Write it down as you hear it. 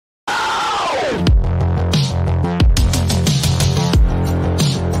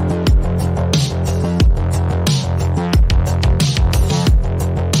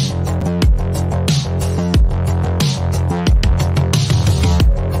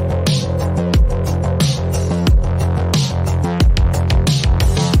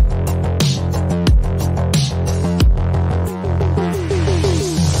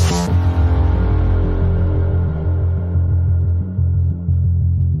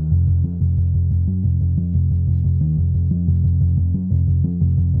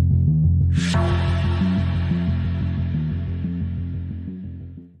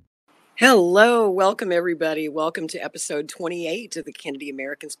Hello, welcome everybody. Welcome to episode 28 of the Kennedy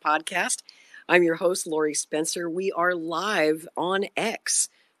Americans podcast. I'm your host, Lori Spencer. We are live on X,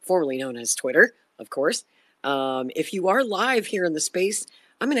 formerly known as Twitter, of course. If you are live here in the space,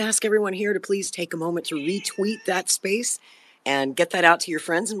 I'm going to ask everyone here to please take a moment to retweet that space and get that out to your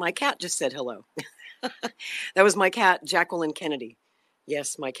friends. And my cat just said hello. That was my cat, Jacqueline Kennedy.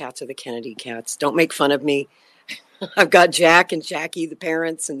 Yes, my cats are the Kennedy cats. Don't make fun of me. I've got Jack and Jackie, the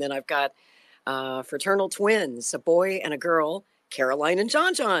parents, and then I've got fraternal twins, a boy and a girl, Caroline and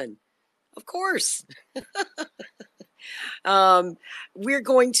John John. Of course. We're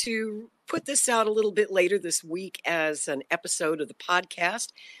going to put this out a little bit later this week as an episode of the podcast.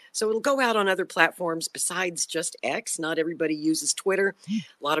 So it'll go out on other platforms besides just X. Not everybody uses Twitter.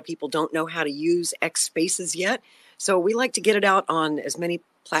 A lot of people don't know how to use X Spaces yet. So we like to get it out on as many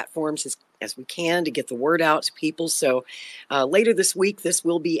platforms as we can to get the word out to people. So later this week, this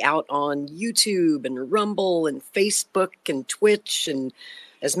will be out on YouTube and Rumble and Facebook and Twitch and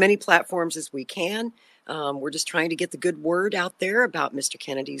as many platforms as we can. We're just trying to get the good word out there about Mr.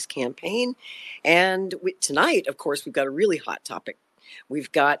 Kennedy's campaign. And tonight, of course, we've got a really hot topic.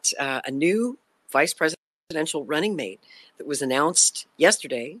 We've got a new vice presidential running mate that was announced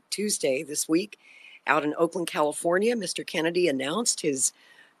yesterday, Tuesday this week, out in Oakland, California. Mr. Kennedy announced his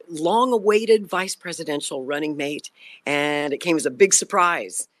long-awaited vice presidential running mate, and it came as a big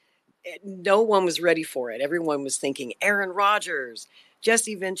surprise. No one was ready for it. Everyone was thinking Aaron Rodgers,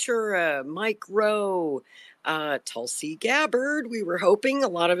 Jesse Ventura, Mike Rowe, Tulsi Gabbard. We were hoping, a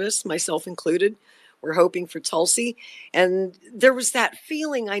lot of us, myself included, were hoping for Tulsi. And there was that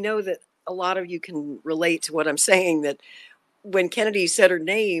feeling, I know that a lot of you can relate to what I'm saying, that when Kennedy said her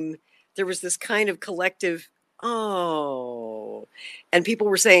name, there was this kind of collective, oh, and people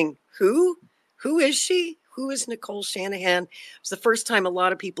were saying, who? Who is she? Who is Nicole Shanahan? It was the first time a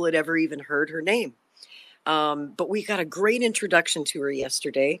lot of people had ever even heard her name. But we got a great introduction to her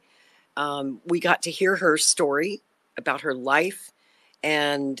yesterday. We got to hear her story about her life,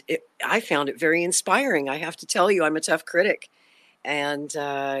 and I found it very inspiring. I have to tell you, I'm a tough critic, and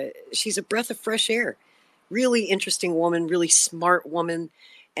she's a breath of fresh air. Really interesting woman, really smart woman,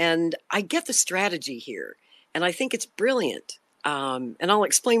 and I get the strategy here, and I think it's brilliant. And I'll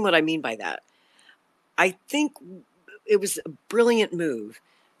explain what I mean by that. I think it was a brilliant move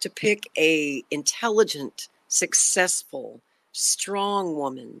to pick a intelligent, successful, strong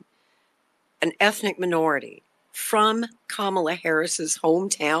woman, an ethnic minority from Kamala Harris's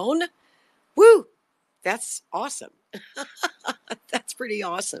hometown. Woo! That's awesome. That's pretty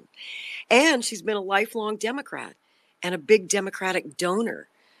awesome. And she's been a lifelong Democrat and a big Democratic donor.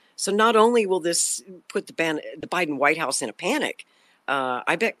 So not only will this put the Biden White House in a panic,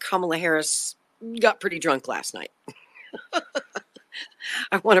 I bet Kamala Harris got pretty drunk last night.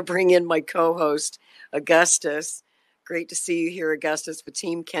 I want to bring in my co-host, Augustus. Great to see you here, Augustus, with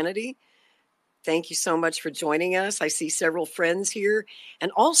Team Kennedy. Thank you so much for joining us. I see several friends here.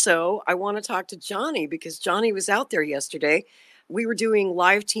 And also, I want to talk to Johnny because Johnny was out there yesterday. We were doing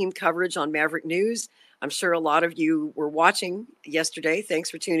live team coverage on Maverick News. I'm sure a lot of you were watching yesterday. Thanks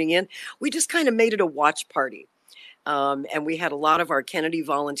for tuning in. We just kind of made it a watch party. And we had a lot of our Kennedy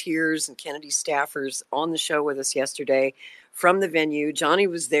volunteers and Kennedy staffers on the show with us yesterday from the venue. Johnny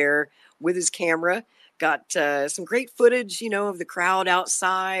was there with his camera, got some great footage, of the crowd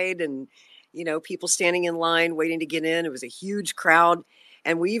outside and, people standing in line waiting to get in. It was a huge crowd.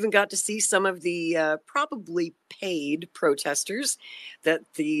 And we even got to see some of the probably paid protesters that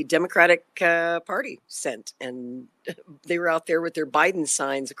the Democratic Party sent. And they were out there with their Biden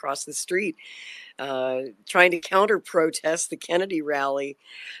signs across the street, trying to counter-protest the Kennedy rally.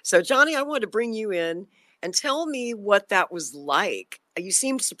 So, Johnny, I wanted to bring you in and tell me what that was like. You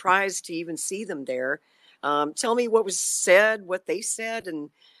seemed surprised to even see them there. Tell me what was said, what they said,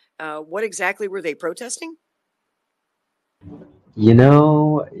 and what exactly were they protesting?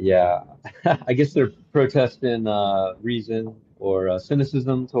 Yeah, I guess they're protesting reason or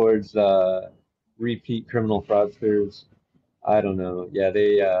cynicism towards repeat criminal fraudsters. I don't know.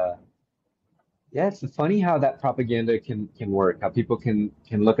 Yeah, it's funny how that propaganda can work. How people can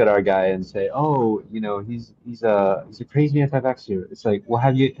look at our guy and say, "Oh, he's a crazy anti-vaxxer." It's like, well,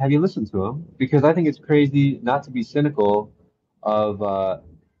 have you listened to him? Because I think it's crazy not to be cynical of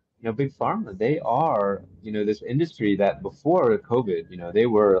Big Pharma. They are, this industry that before COVID, they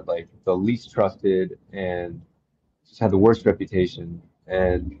were like the least trusted and just had the worst reputation.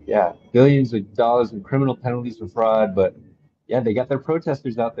 And yeah, billions of dollars in criminal penalties for fraud. But yeah, they got their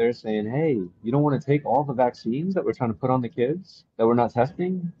protesters out there saying, hey, you don't want to take all the vaccines that we're trying to put on the kids that we're not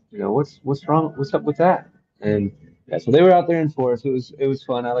testing? What's wrong? What's up with that? And Yeah, so they were out there in force. It was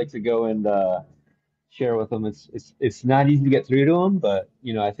fun. I like to go and share with them. It's not easy to get through to them, but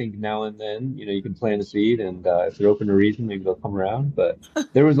I think now and then you can plant a seed, and if they're open to reason, maybe they'll come around. But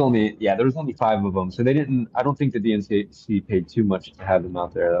there was only five of them, so they didn't. I don't think the DNC paid too much to have them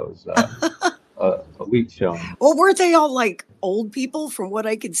out there. That was a weak showing. Well, weren't they all like old people? From what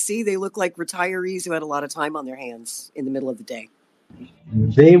I could see, they look like retirees who had a lot of time on their hands in the middle of the day.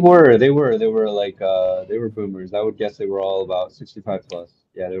 They were like they were boomers. I would guess they were all about 65 plus.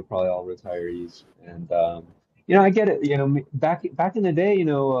 Yeah, they were probably all retirees. And I get it. Back in the day,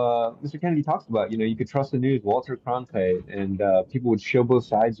 Mr. Kennedy talks about, you could trust the news, Walter Cronkite, and people would show both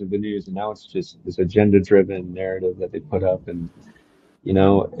sides of the news, and now it's just this agenda-driven narrative that they put up, and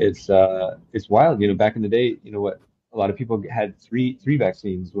it's wild. Back in the day, what a lot of people had three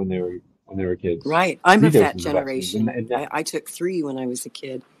vaccines when they were kids, Right. I'm three of that doses of vaccines, and, generation. and I took 3 when I was a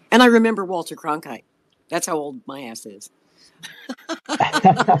kid. And I remember Walter Cronkite. That's how old my ass is.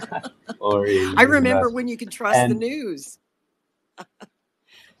 or I he's the remember best. when you could trust the And news.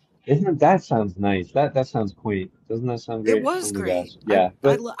 isn't that sounds nice? That sounds quaint. Doesn't that sound It great? Oh was my great. gosh. Yeah.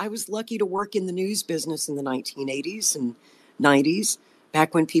 But I was lucky to work in the news business in the 1980s and 90s,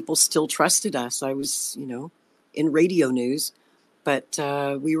 back when people still trusted us. I was, in radio news, but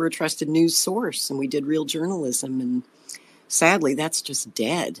we were a trusted news source and we did real journalism. And sadly, that's just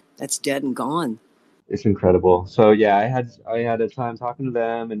dead. That's dead and gone. it's incredible. So yeah, I had a time talking to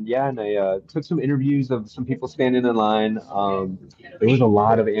them, and I took some interviews of some people standing in line. There was a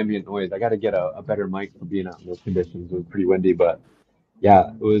lot of ambient noise. I got to get a better mic for being out in those conditions. It was pretty windy, but yeah,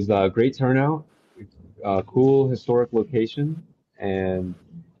 it was a great turnout. Cool historic location, and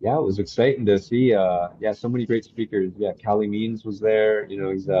yeah, it was exciting to see. So many great speakers. Yeah, Callie Means was there.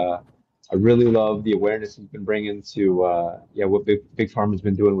 He's I really love the awareness he's been bringing to what Big Pharma's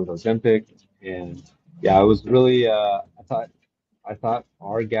been doing with Ozempic, and yeah, I was really I thought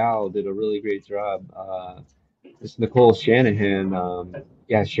our gal did a really great job. This Nicole Shanahan,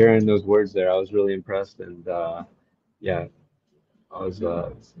 sharing those words there, I was really impressed, and yeah. I was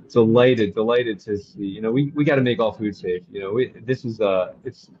delighted to see. We got to make all food safe. This is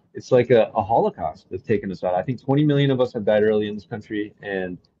it's like a Holocaust that's taken us out. I think 20 million of us have died early in this country,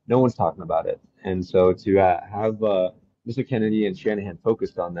 and no one's talking about it. And so to have Mr. Kennedy and Shanahan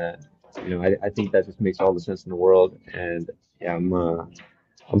focused on that, I think that just makes all the sense in the world. And yeah,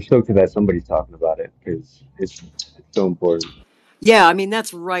 I'm stoked that somebody's talking about it because it's so important. Yeah, I mean,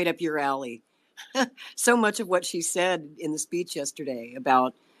 that's right up your alley. So much of what she said in the speech yesterday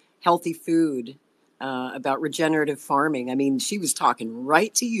about healthy food, about regenerative farming. I mean, she was talking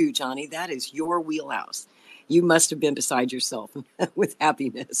right to you, Johnny. That is your wheelhouse. You must have been beside yourself with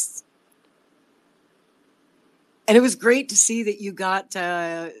happiness. And it was great to see that you got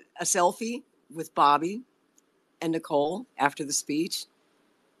a selfie with Bobby and Nicole after the speech.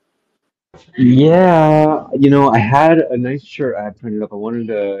 Yeah, I had a nice shirt I had printed up. I wanted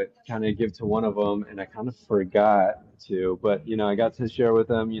to kind of give to one of them, and I kind of forgot to. But I got to share with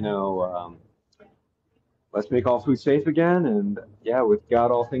them. Let's make all food safe again, and yeah, with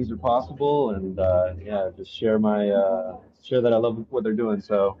God, all things are possible. And just share that I love what they're doing.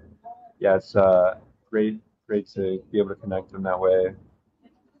 So yeah, it's great to be able to connect in that way.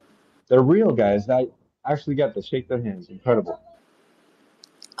 They're real guys. I actually got to shake their hands. Incredible.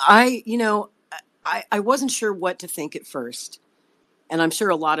 I, you know, I wasn't sure what to think at first, and I'm sure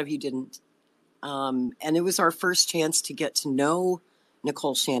a lot of you didn't. And it was our first chance to get to know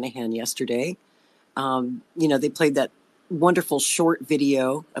Nicole Shanahan yesterday. They played that wonderful short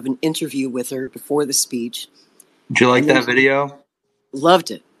video of an interview with her before the speech. Did you like that video? Loved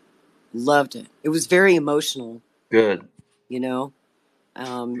it. Loved it. It was very emotional, Good.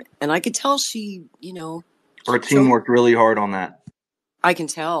 And I could tell she, Our team worked really hard on that. I can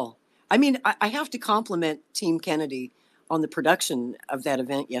tell. I mean, I have to compliment Team Kennedy on the production of that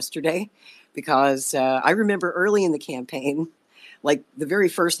event yesterday, because I remember early in the campaign, like the very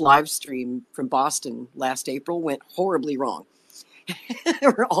first live stream from Boston last April went horribly wrong. There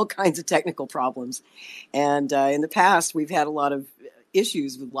were all kinds of technical problems. And in the past, we've had a lot of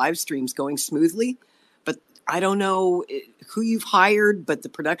issues with live streams going smoothly. But I don't know who you've hired, but the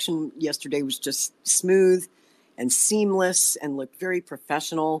production yesterday was just smooth and seamless and looked very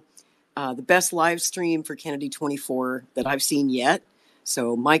professional. The best live stream for Kennedy 24 that I've seen yet.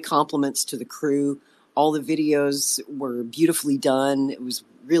 So my compliments to the crew. All the videos were beautifully done. It was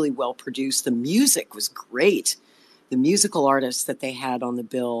really well produced. The music was great. The musical artists that they had on the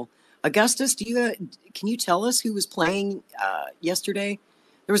bill. Augustus, can you tell us who was playing yesterday?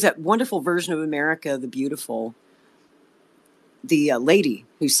 There was that wonderful version of America the Beautiful. The lady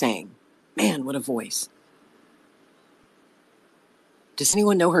who sang. Man, what a voice. Does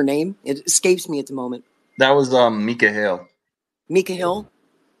anyone know her name? It escapes me at the moment. That was Mika Hale. Mika Hill?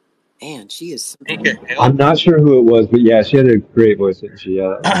 Man, she is. Mika Hale? I'm not sure who it was, but yeah, she had a great voice. She,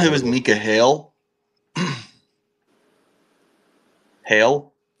 It was Mika Hale.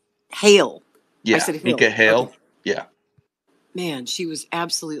 Hale? Hale. Yeah, I said Hill. Mika Hale. Okay. Yeah. Man, she was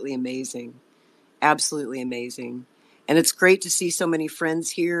absolutely amazing. Absolutely amazing. And it's great to see so many friends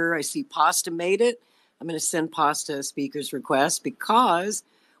here. I see Pasta made it. I'm going to send Pasta a speaker's request because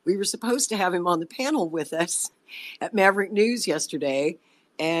we were supposed to have him on the panel with us at Maverick News yesterday.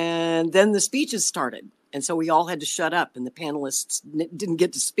 And then the speeches started. And so we all had to shut up and the panelists didn't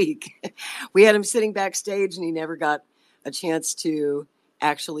get to speak. We had him sitting backstage and he never got a chance to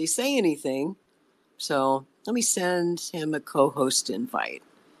actually say anything. So let me send him a co-host invite.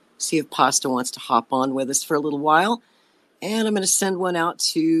 See if Pasta wants to hop on with us for a little while. And I'm going to send one out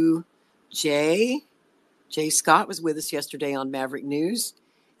to Jay. Jay Scott was with us yesterday on Maverick News.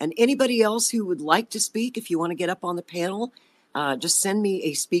 And anybody else who would like to speak, if you want to get up on the panel, just send me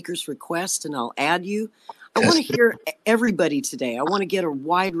a speaker's request and I'll add you. I want to hear everybody today. I want to get a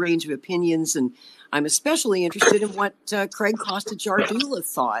wide range of opinions. And I'm especially interested in what Craig Costa Jardula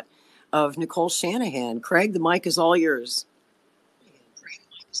thought of Nicole Shanahan. Craig, the mic is all yours.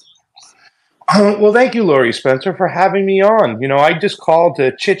 Well, thank you, Lori Spencer, for having me on. I just called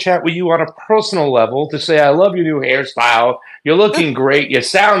to chit-chat with you on a personal level to say I love your new hairstyle. You're looking great. You're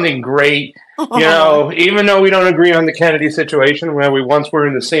sounding great. Even though we don't agree on the Kennedy situation, where we once were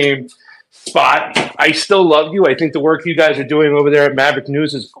in the same spot, I still love you. I think the work you guys are doing over there at Maverick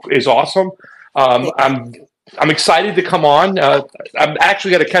News is awesome. I'm excited to come on. I'm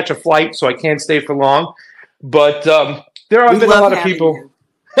actually going to catch a flight, so I can't stay for long. But there have been a lot of people.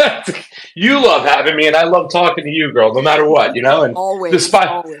 You love having me, and I love talking to you, girl, no matter what, and always,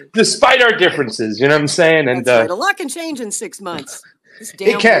 despite our differences, you know what I'm saying? And right. A lot can change in 6 months. This damn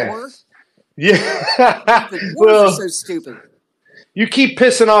it can. war. Yeah. The wars are so stupid. You keep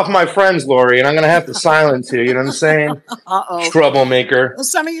pissing off my friends, Lori, and I'm going to have to silence you. You know what I'm saying? Uh-oh. Troublemaker. Well,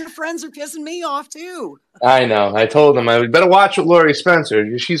 some of your friends are pissing me off, too. I know. I told them, I better watch with Lori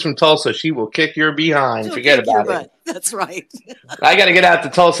Spencer. She's from Tulsa. She will kick your behind. She'll Forget about it. That's right. I got to get out to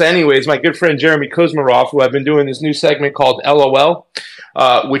Tulsa anyways. My good friend Jeremy Kuzmarov, who I've been doing this new segment called LOL,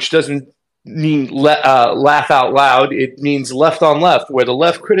 which doesn't mean laugh out loud. It means left on left, where the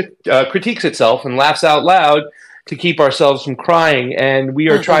left critiques itself and laughs out loud to keep ourselves from crying. And we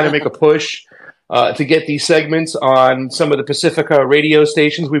are trying to make a push to get these segments on some of the Pacifica radio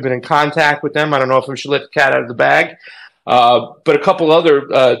stations. We've been in contact with them. I don't know if we should let the cat out of the bag, but a couple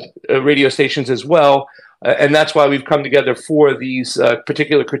other radio stations as well. And that's why we've come together for these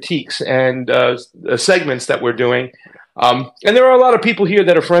particular critiques and segments that we're doing. And there are a lot of people here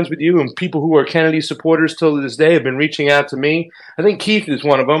that are friends with you, and people who are Kennedy supporters till this day have been reaching out to me. I think Keith is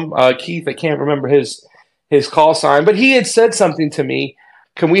one of them. Keith, I can't remember his call sign, but he had said something to me.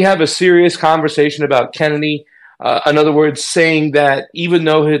 Can we have a serious conversation about Kennedy? In other words, saying that even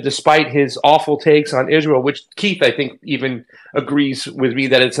though despite his awful takes on Israel, which Keith, I think, even agrees with me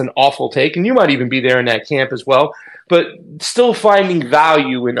that it's an awful take, and you might even be there in that camp as well, but still finding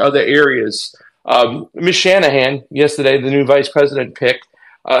value in other areas. Ms. Shanahan, yesterday, the new vice president pick,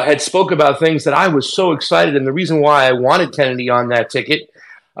 had spoke about things that I was so excited, and the reason why I wanted Kennedy on that ticket,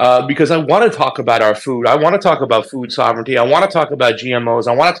 because I want to talk about our food. I want to talk about food sovereignty. I want to talk about GMOs.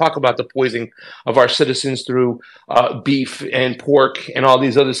 I want to talk about the poisoning of our citizens through beef and pork and all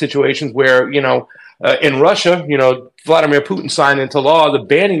these other situations where, in Russia, Vladimir Putin signed into law the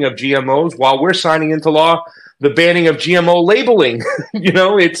banning of GMOs while we're signing into law the banning of GMO labeling.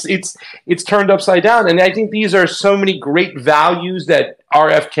 It's turned upside down. And I think these are so many great values that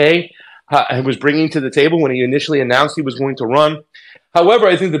RFK was bringing to the table when he initially announced he was going to run. However,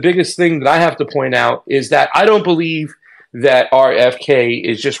 I think the biggest thing that I have to point out is that I don't believe that RFK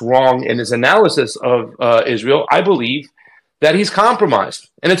is just wrong in his analysis of Israel. I believe that he's compromised.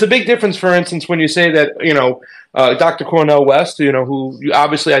 And it's a big difference, for instance, when you say that, Dr. Cornel West, who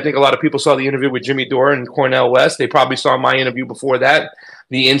obviously I think a lot of people saw the interview with Jimmy Dore and Cornel West. They probably saw my interview before that,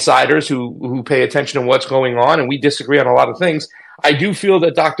 the insiders who pay attention to what's going on, and we disagree on a lot of things. I do feel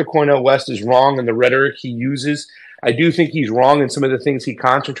that Dr. Cornel West is wrong in the rhetoric he uses. I do think he's wrong in some of the things he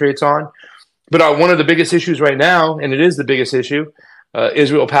concentrates on. But one of the biggest issues right now, and it is the biggest issue,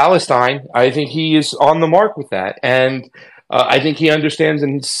 Israel-Palestine, I think he is on the mark with that. And I think he understands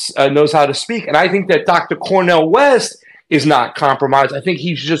and knows how to speak. And I think that Dr. Cornel West is not compromised. I think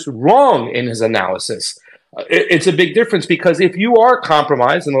he's just wrong in his analysis. It's a big difference because if you are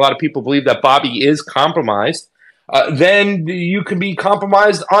compromised, and a lot of people believe that Bobby is compromised, then you can be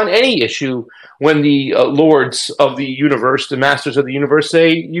compromised on any issue when the lords of the universe, the masters of the universe,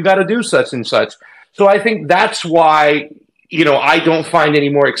 say you got to do such and such. So I think that's why, I don't find any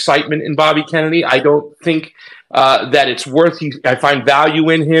more excitement in Bobby Kennedy. I don't think that it's worth. I find value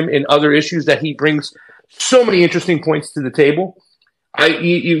in him in other issues that he brings so many interesting points to the table.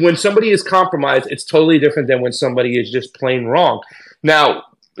 When somebody is compromised, it's totally different than when somebody is just plain wrong. Now,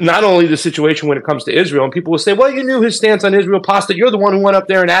 not only the situation when it comes to Israel, and people will say, well, you knew his stance on Israel, Pasta. You're the one who went up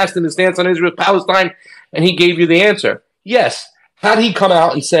there and asked him his stance on Israel, Palestine, and he gave you the answer. Yes. Had he come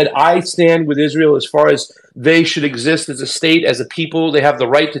out and said, I stand with Israel as far as they should exist as a state, as a people, they have the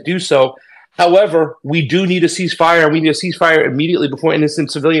right to do so. However, we do need a ceasefire, and we need a ceasefire immediately before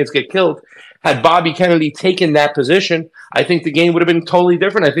innocent civilians get killed. Had Bobby Kennedy taken that position, I think the game would have been totally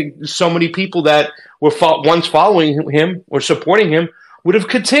different. I think so many people that were once following him or supporting him would have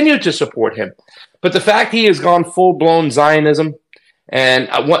continued to support him. But the fact he has gone full-blown Zionism, and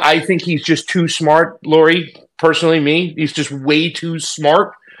I think he's just too smart, Lori, personally me, he's just way too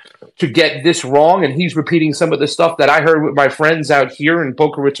smart to get this wrong, and he's repeating some of the stuff that I heard with my friends out here in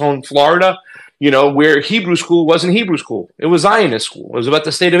Boca Raton, Florida, where Hebrew school wasn't Hebrew school. It was Zionist school. It was about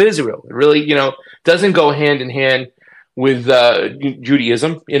the state of Israel. It really, doesn't go hand in hand with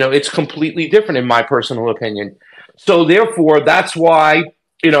Judaism. It's completely different in my personal opinion. So therefore, that's why,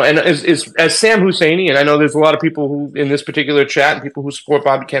 and as Sam Husseini, and I know there's a lot of people who in this particular chat and people who support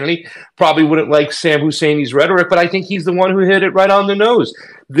Bobby Kennedy probably wouldn't like Sam Husseini's rhetoric, but I think he's the one who hit it right on the nose.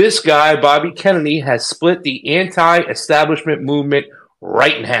 This guy, Bobby Kennedy, has split the anti-establishment movement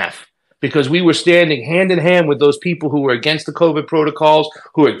right in half. Because we were standing hand in hand with those people who were against the COVID protocols,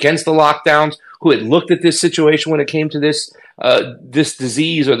 who were against the lockdowns, who had looked at this situation when it came to this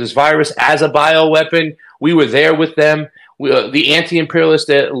disease or this virus as a bioweapon. We were there with them. The anti-imperialists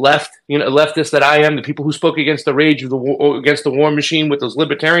that leftists that I am, the people who spoke against the rage of the war, against the war machine with those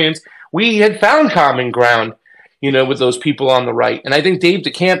libertarians, we had found common ground, with those people on the right. And I think Dave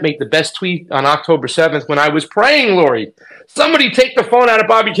DeCamp made the best tweet on October 7th when I was praying, Lori, somebody take the phone out of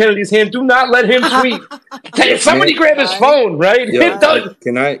Bobby Kennedy's hand. Do not let him tweet. Somebody grab his phone, right? Yo,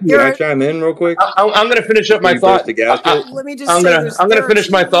 can I chime in real quick? I'm going to finish up my thought. Let me just I'm going to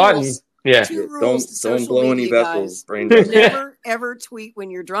finish my thought. And, don't blow any vessels. Never, ever tweet when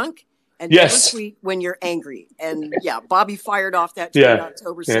you're drunk. And never tweet when you're angry. And Bobby fired off that tweet on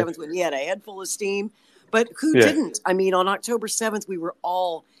October 7th when he had a head full of steam. But who didn't? I mean, on October 7th, we were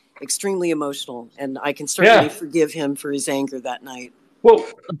all extremely emotional, and I can certainly forgive him for his anger that night. Well,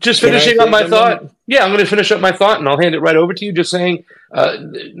 just finishing up my thought. Yeah, I'm going to finish up my thought, and I'll hand it right over to you. Just saying,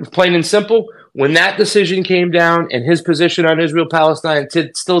 plain and simple, when that decision came down and his position on Israel-Palestine,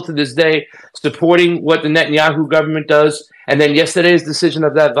 still to this day, supporting what the Netanyahu government does, and then yesterday's decision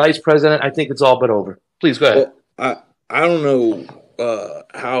of that vice president, I think it's all but over. Please go ahead. Well, I don't know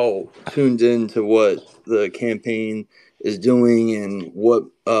how tuned in to what the campaign is doing and what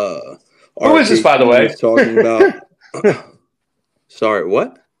who is this, by the way? Talking about. Sorry,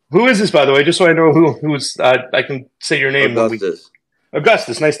 what? Who is this, by the way? Just so I know who is. I can say your name. Augustus.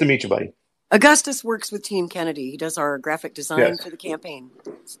 Augustus, nice to meet you, buddy. Augustus works with Team Kennedy. He does our graphic design for the campaign.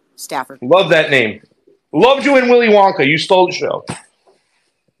 Staffer. Love that name. Loved you in Willy Wonka. You stole the show.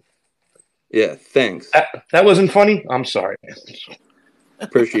 Yeah, thanks. That wasn't funny? I'm sorry.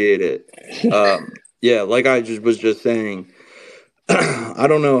 Appreciate it. Like I was just saying, I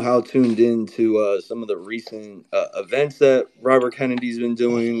don't know how tuned into some of the recent events that Robert Kennedy's been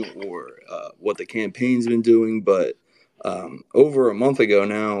doing or what the campaign's been doing, but over a month ago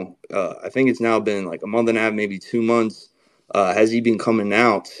now, I think it's now been like a month and a half, maybe 2 months, has he been coming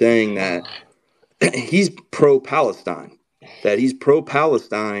out saying that he's pro-Palestine,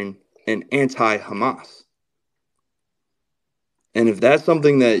 and anti-Hamas. And if that's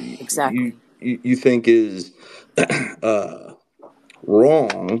something that you think is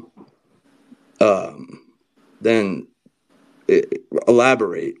wrong, then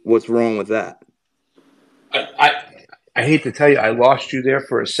elaborate. What's wrong with that? I hate to tell you, I lost you there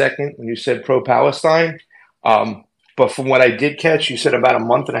for a second when you said pro-Palestine. But from what I did catch, you said about a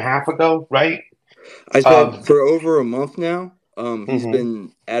month and a half ago, right? I said for over a month now. He's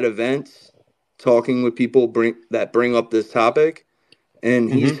been at events talking with people that bring up this topic,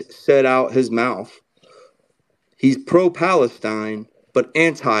 and he's said out his mouth. He's pro-Palestine, but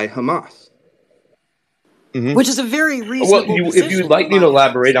anti-Hamas. Which is a very reasonable position. If you'd like me to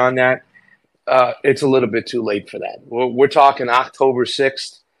elaborate on that, it's a little bit too late for that. We're talking October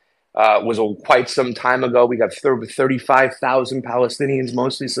 6th. Was quite some time ago. We got 35,000 Palestinians,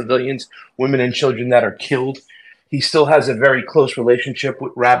 mostly civilians, women and children that are killed. He still has a very close relationship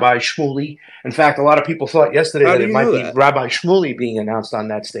with Rabbi Shmuley. In fact, a lot of people thought yesterday How that do it you might know be that? Rabbi Shmuley being announced on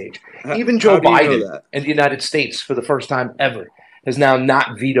that stage. Even How Joe do you know Biden that? in the United States, for the first time ever, has now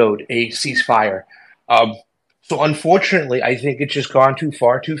not vetoed a ceasefire. So unfortunately, I think it's just gone too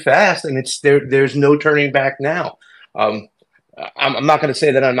far too fast, and there's no turning back now. I'm not going to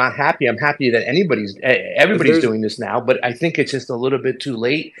say that I'm not happy. I'm happy that If everybody's there's doing this now, but I think it's just a little bit too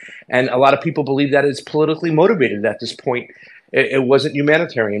late. And a lot of people believe that it's politically motivated at this point. It wasn't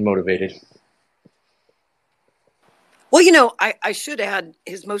humanitarian motivated. Well, you know, I should add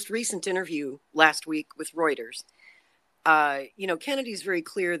his most recent interview last week with Reuters. You know, Kennedy's very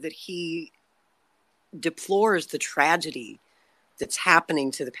clear that he deplores the tragedy that's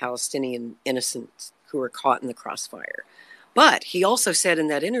happening to the Palestinian innocents who are caught in the crossfire. But he also said in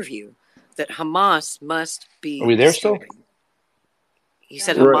that interview that Hamas must be Are we there still? destroyed. He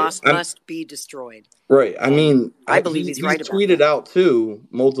said right. Hamas must be destroyed. Right. I And mean, I believe he's he's right about tweeted that. out too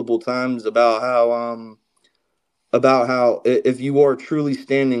multiple times about how if you are truly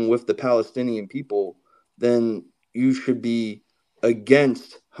standing with the Palestinian people, then you should be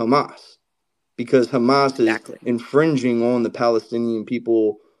against Hamas, because Hamas Exactly. is infringing on the Palestinian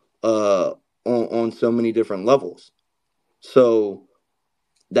people on so many different levels. So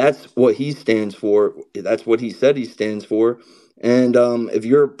that's what he stands for. That's what he said he stands for. And if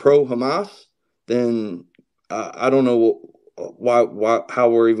you're pro Hamas, then I don't know how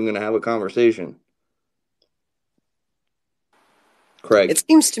we're even going to have a conversation. Craig. It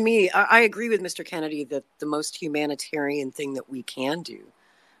seems to me, I agree with Mr. Kennedy that the most humanitarian thing that we can do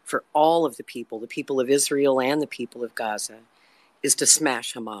for all of the people of Israel and the people of Gaza, is to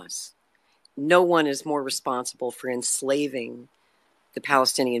smash Hamas. No one is more responsible for enslaving the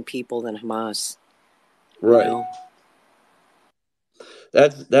Palestinian people than Hamas. Right. You know?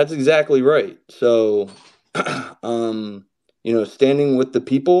 That's exactly right. So, you know, standing with the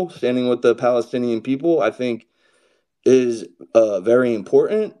people, standing with the Palestinian people, I think is very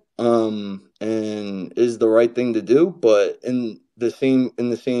important and is the right thing to do. But in the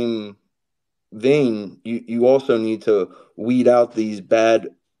same vein, you also need to weed out these bad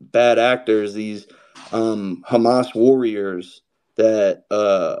actors, these Hamas warriors that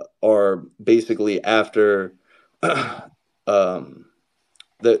are basically after that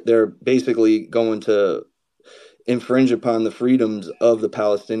they're basically going to infringe upon the freedoms of the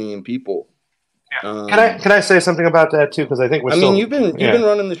Palestinian people. Can I say something about that too? Because I think you've been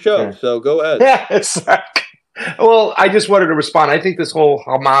running the show, so go ahead. Yeah, well, I just wanted to respond. I think this whole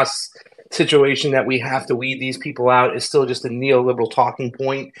Hamas situation that we have to weed these people out is still just a neoliberal talking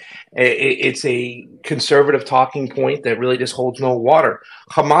point. It's a conservative talking point that really just holds no water.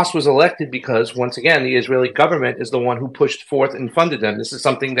 Hamas was elected because, once again, the Israeli government is the one who pushed forth and funded them. This is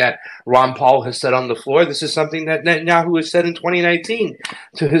something that Ron Paul has said on the floor. This is something that Netanyahu has said in 2019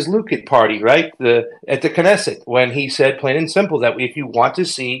 to his Likud party, right? At the Knesset, when he said plain and simple that if you want to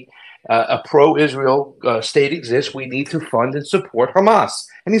see a pro-Israel state exists, we need to fund and support Hamas.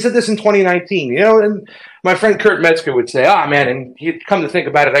 And he said this in 2019. You know, and my friend Kurt Metzger would say, man, and he'd come to think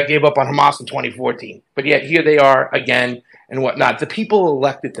about it, I gave up on Hamas in 2014. But yet here they are again and whatnot. The people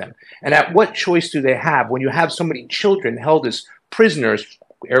elected them. And at what choice do they have when you have so many children held as prisoners,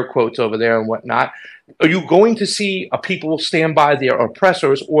 air quotes over there and whatnot? Are you going to see a people stand by their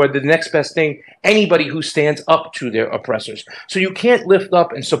oppressors, or the next best thing, anybody who stands up to their oppressors? So you can't lift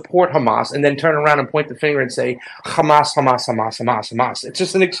up and support Hamas and then turn around and point the finger and say, Hamas, Hamas, Hamas, Hamas, Hamas. It's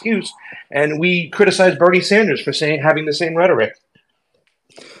just an excuse. And we criticize Bernie Sanders for having the same rhetoric.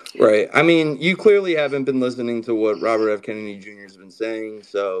 Right. I mean, you clearly haven't been listening to what Robert F. Kennedy Jr. has been saying.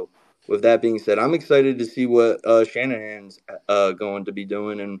 So with that being said, I'm excited to see what Shanahan's going to be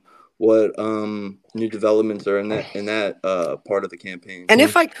doing and what new developments are in that part of the campaign. And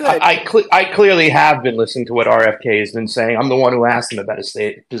if I could, I clearly have been listening to what RFK has been saying. I'm the one who asked him about his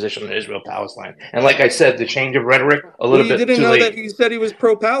state position on Israel-Palestine. And like I said, the change of rhetoric a little bit too late. You didn't know that he said he was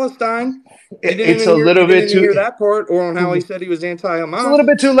pro-Palestine. It's a little bit too. Hear that part, or on how he said he was anti-Hamas. It's a little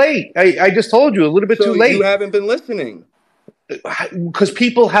bit too late. I just told you a little bit too late. You haven't been listening. Because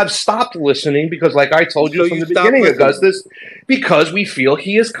people have stopped listening because, like I told you from the beginning, Augustus, because we feel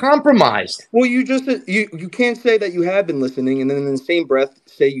he is compromised. Well, you can't say that you have been listening and then in the same breath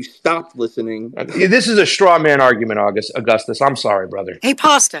say you stopped listening. This is a straw man argument, Augustus. I'm sorry, brother. Hey,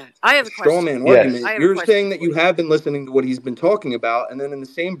 Pasta, I have a question. Straw man argument. You're saying that you have been listening to what he's been talking about, and then in the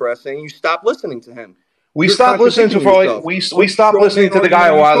same breath saying you stopped listening to him. We You're stopped listening to contradicting for like yourself. we What stopped straw listening man to the guy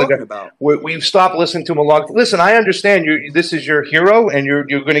a argument are you while talking ago. about? We've stopped listening to him a long. Listen, I understand this is your hero, and you're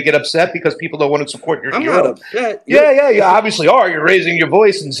going to get upset because people don't want to support your I'm not hero. upset. Yeah, you obviously are. You're raising your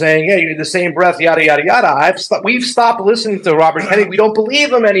voice and saying, "Yeah, you're the same breath, yada yada yada." We've stopped listening to Robert Kennedy. We don't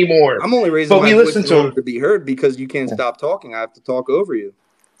believe him anymore. I'm only raising But my we voice listen in to order him. to be heard because you can't stop talking. I have to talk over you.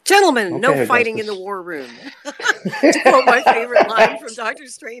 Gentlemen, no Okay, fighting in Augustus. the war room. To quote my favorite line from Dr.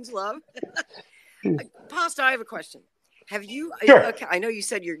 Strangelove. Pasta, I have a question. Have you? Sure. Okay, I know you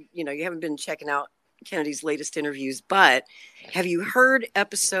said you haven't been checking out Kennedy's latest interviews, but have you heard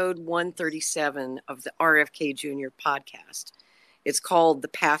episode 137 of the RFK Jr. podcast? It's called The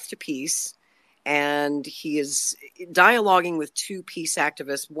Path to Peace, and he is dialoguing with two peace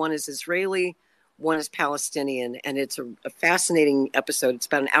activists. One is Israeli, one is Palestinian, and it's a fascinating episode. It's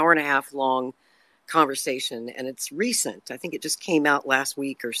about an hour and a half long conversation, and it's recent. I think it just came out last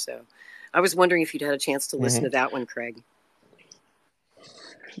week or so. I was wondering if you'd had a chance to listen to that one, Craig.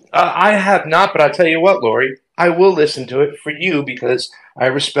 I have not, but I'll tell you what, Lori, I will listen to it for you because I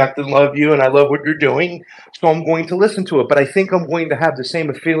respect and love you and I love what you're doing. So I'm going to listen to it. But I think I'm going to have the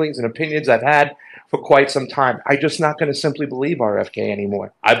same feelings and opinions I've had for quite some time. I'm just not going to simply believe RFK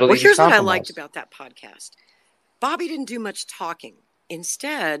anymore. I believe here's what I compromised. liked about that podcast. Bobby didn't do much talking.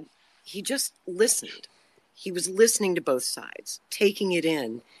 Instead, he just listened. He was listening to both sides, taking it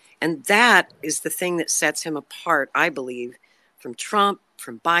in. And that is the thing that sets him apart, I believe, from Trump,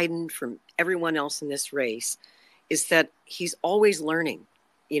 from Biden, from everyone else in this race, is that he's always learning.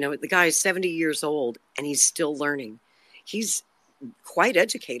 The guy is 70 years old and he's still learning. He's quite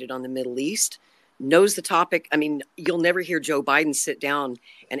educated on the Middle East, knows the topic. I mean, you'll never hear Joe Biden sit down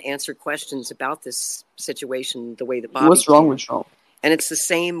and answer questions about this situation the way that Bobby What's wrong with Trump? And it's the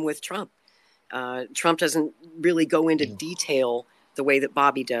same with Trump. Trump doesn't really go into detail the way that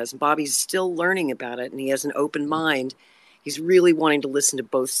Bobby does. And Bobby's still learning about it, and he has an open mind. He's really wanting to listen to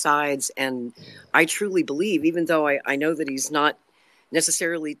both sides. And I truly believe, even though I know that he's not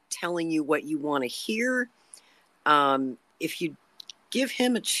necessarily telling you what you want to hear, if you give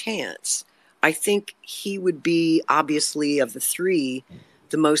him a chance, I think he would be, obviously, of the three,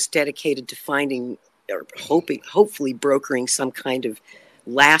 the most dedicated to finding or hopefully brokering some kind of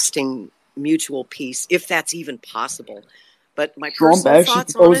lasting mutual peace, if that's even possible. But my Trump personal actually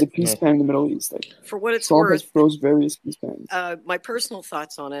thoughts on proposed a it, peace plan in the Middle East. for what it's Trump has worth, proposed various peace plans. my personal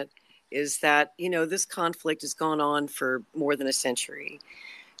thoughts on it is that, this conflict has gone on for more than a century.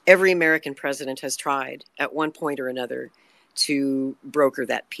 Every American president has tried at one point or another to broker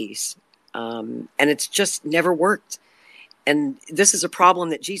that peace. And it's just never worked. And this is a problem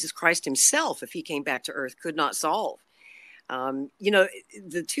that Jesus Christ himself, if he came back to earth, could not solve.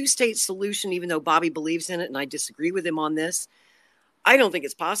 The two-state solution, even though Bobby believes in it, and I disagree with him on this, I don't think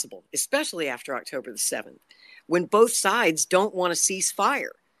it's possible, especially after October the 7th, when both sides don't want to cease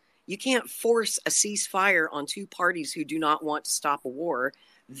fire. You can't force a ceasefire on two parties who do not want to stop a war.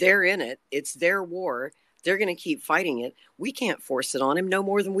 They're in it. It's their war. They're going to keep fighting it. We can't force it on him no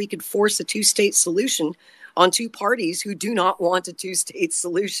more than we could force a two-state solution on two parties who do not want a two-state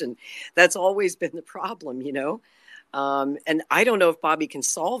solution. That's always been the problem, And I don't know if Bobby can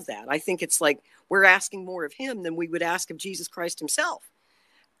solve that. I think it's like we're asking more of him than we would ask of Jesus Christ himself.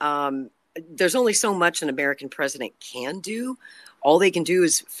 There's only so much an American president can do. All they can do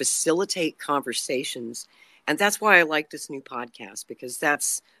is facilitate conversations. And that's why I like this new podcast, because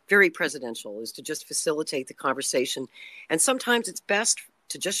that's very presidential, is to just facilitate the conversation. And sometimes it's best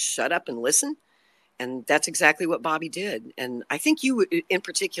to just shut up and listen. And that's exactly what Bobby did. And I think you, in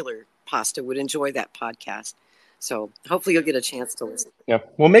particular, Pasta, would enjoy that podcast. So hopefully you'll get a chance to listen. Yeah.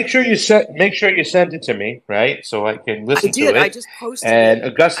 Well, make sure you send it to me, right, so I can listen to it. I just posted and it.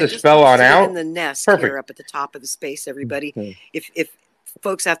 Augustus fell on out in the nest Perfect. Here up at the top of the space, everybody. Okay. If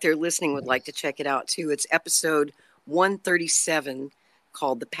folks out there listening would like to check it out too, it's episode 137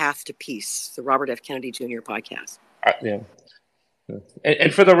 called The Path to Peace, the Robert F. Kennedy Jr. podcast. Yeah.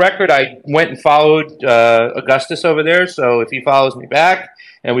 And for the record, I went and followed Augustus over there. So if he follows me back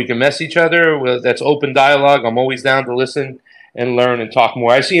and we can mess each other, that's open dialogue. I'm always down to listen and learn and talk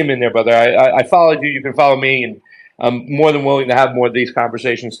more. I see him in there, brother. I followed you. You can follow me, and I'm more than willing to have more of these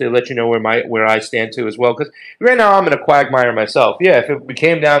conversations to let you know where I stand too as well. Because right now I'm in a quagmire myself. Yeah, if it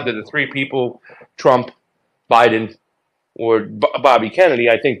came down to the three people, Trump, Biden, or Bobby Kennedy,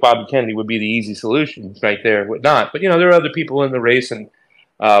 I think Bobby Kennedy would be the easy solution right there, whatnot. But, there are other people in the race, and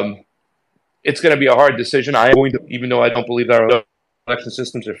it's going to be a hard decision. I am going to, even though I don't believe that our election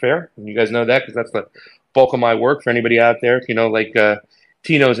systems are fair, and you guys know that because that's the bulk of my work for anybody out there, like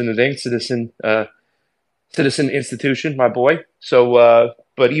Tino's in the thing, Citizen Institution, my boy. So,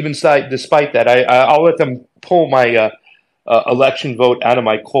 But even despite that, I'll let them pull my election vote out of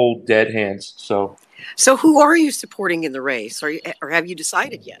my cold, dead hands. So who are you supporting in the race? Or have you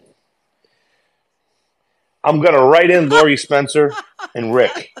decided yet? I'm going to write in Lori Spencer and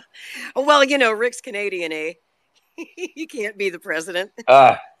Rick. Well, Rick's Canadian, eh? He can't be the president.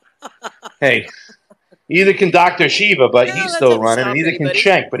 Hey, either can Dr. Shiva, but he's still running, and either can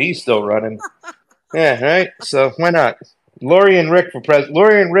Schenk, but he's still running. Yeah, right? So why not? Lori and Rick for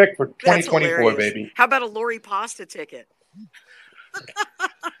 2024, baby. How about a Lori pasta ticket?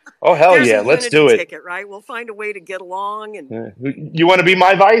 Oh, hell yeah. Let's do it. Ticket, right? We'll find a way to get along. And you want to be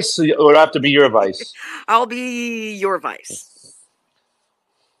my vice, or have to be your vice? I'll be your vice.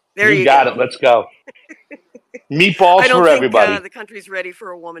 There you got it. Let's go. Meatballs for everybody. I don't think the country's ready for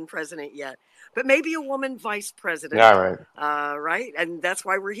a woman president yet. But maybe a woman vice president. All right. Right? And that's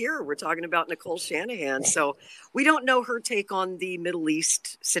why we're here. We're talking about Nicole Shanahan. So we don't know her take on the Middle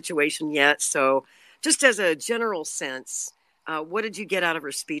East situation yet. So just as a general sense, what did you get out of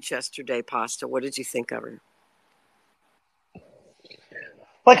her speech yesterday, Pasta? What did you think of her?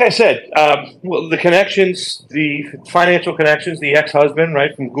 Like I said, well, the connections, the financial connections, the ex-husband,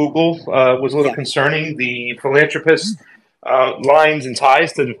 right, from Google was a little concerning. The philanthropist lines and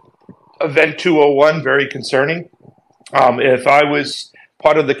ties to Event 201, very concerning. If I was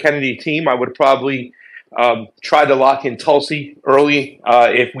part of the Kennedy team, I would probably try to lock in Tulsi early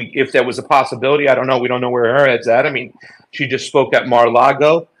if there was a possibility. I don't know. We don't know where her head's at. I mean, she just spoke at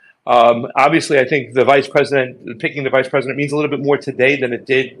Mar-a-Lago. Obviously, I think picking the vice president means a little bit more today than it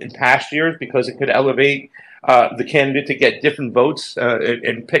did in past years because it could elevate the candidate to get different votes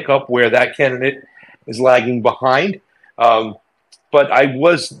and pick up where that candidate is lagging behind. But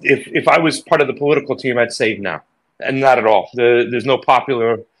if I was part of the political team, I'd say no, and not at all. There's no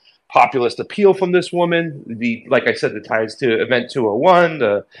populist appeal from this woman. Like I said, the ties to Event 201,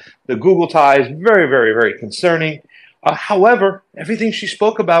 the Google ties, very, very, very concerning. However, everything she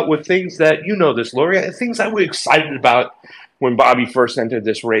spoke about were things that, this, Lori, things I was excited about when Bobby first entered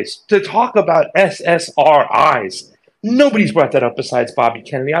this race. To talk about SSRIs, nobody's brought that up besides Bobby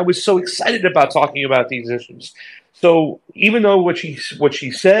Kennedy. I was so excited about talking about these issues. So even though what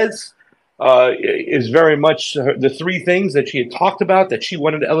she says is very much the three things that she had talked about that she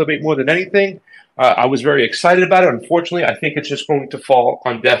wanted to elevate more than anything, I was very excited about it. Unfortunately, I think it's just going to fall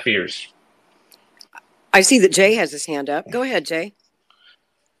on deaf ears. I see that Jay has his hand up. Go ahead, Jay.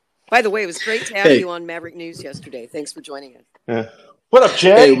 By the way, it was great to have you on Maverick News yesterday. Thanks for joining us. What up,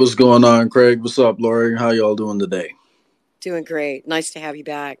 Jay? Hey, what's going on, Craig? What's up, Lori? How y'all doing today? Doing great. Nice to have you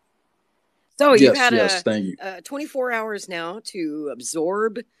back. So you've had thank you. 24 hours now to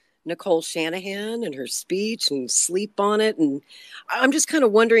absorb Nicole Shanahan and her speech and sleep on it. And I'm just kind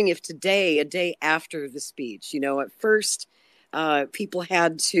of wondering if today, a day after the speech, at first people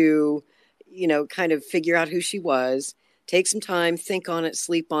had to kind of figure out who she was, take some time, think on it,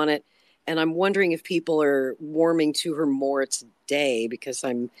 sleep on it. And I'm wondering if people are warming to her more today because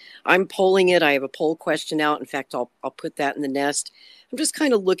I'm polling it. I have a poll question out. In fact, I'll put that in the nest. I'm just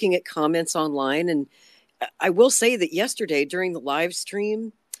kind of looking at comments online. And I will say that yesterday during the live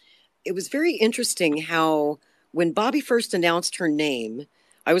stream, it was very interesting how when Bobby first announced her name,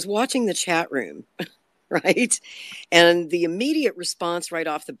 I was watching the chat room, right? And the immediate response right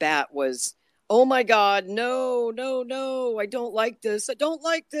off the bat was, oh my God, no, I don't like this. I don't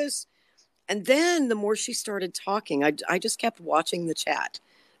like this. And then the more she started talking, I just kept watching the chat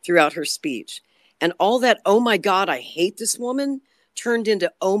throughout her speech. And all that, oh my God, I hate this woman, turned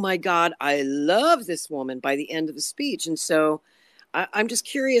into, oh my God, I love this woman by the end of the speech. And so I'm just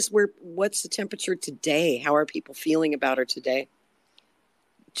curious, what's the temperature today? How are people feeling about her today?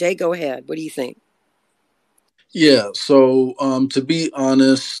 Jay, go ahead. What do you think? Yeah, so to be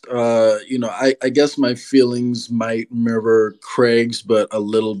honest, I guess my feelings might mirror Craig's, but a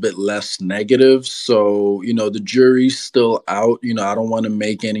little bit less negative. So, the jury's still out. I don't want to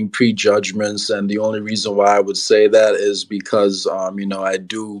make any prejudgments. And the only reason why I would say that is because, I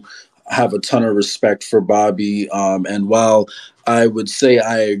do have a ton of respect for Bobby. And while I would say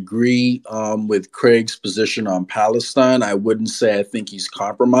I agree with Craig's position on Palestine, I wouldn't say I think he's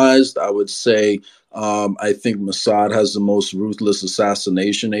compromised. I would say I think Mossad has the most ruthless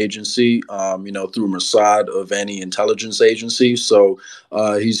assassination agency, through Mossad of any intelligence agency. So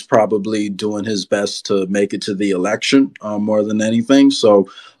he's probably doing his best to make it to the election more than anything. So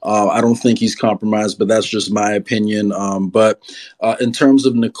I don't think he's compromised, but that's just my opinion. But in terms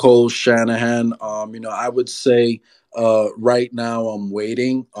of Nicole Shanahan, I would say Right now, I'm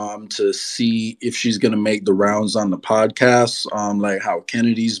waiting to see if she's going to make the rounds on the podcast, like how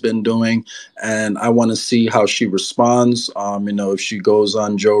Kennedy's been doing. And I want to see how she responds, if she goes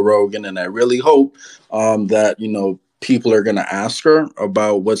on Joe Rogan. And I really hope that, people are going to ask her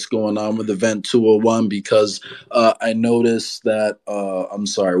about what's going on with Event 201, because I noticed that,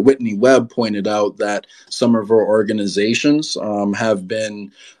 Whitney Webb pointed out that some of her organizations have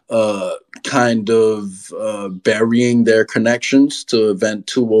been kind of burying their connections to Event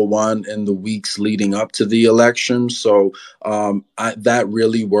 201 in the weeks leading up to the election. So that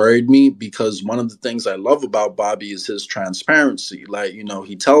really worried me, because one of the things I love about Bobby is his transparency. Like,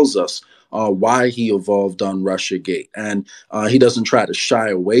 he tells us why he evolved on Russiagate, and he doesn't try to shy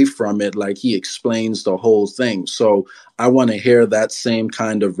away from it. Like, he explains the whole thing. So I want to hear that same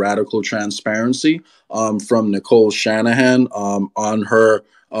kind of radical transparency from Nicole Shanahan on her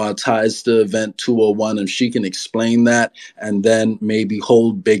ties to Event 201, and she can explain that, and then maybe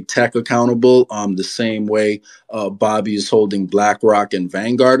hold big tech accountable the same way Bobby is holding BlackRock and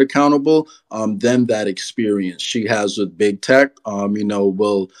Vanguard accountable. Then that experience she has with big tech,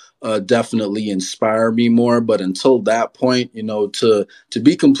 will definitely inspire me more. But until that point, to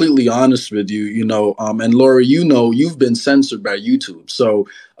be completely honest with you, and Laura, you've been censored by YouTube, so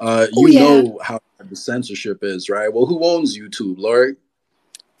know how the censorship is, right? Well, who owns YouTube, Laura?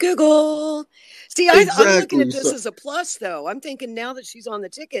 Google. See, Exactly. I'm looking at this as a plus, though. I'm thinking now that she's on the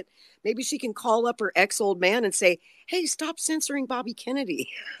ticket, maybe she can call up her ex-old man and say, hey, stop censoring Bobby Kennedy.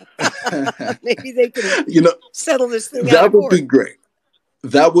 Maybe they can settle this thing out. That would be great.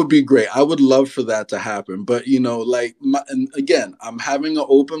 That would be great. I would love for that to happen. But, and again, I'm having an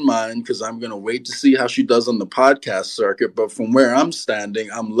open mind because I'm going to wait to see how she does on the podcast circuit. But from where I'm standing,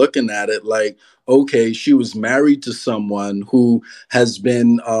 I'm looking at it like, okay, she was married to someone who has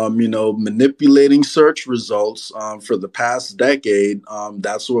been, manipulating search results for the past decade.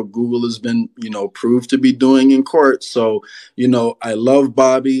 That's what Google has been, proved to be doing in court. So, I love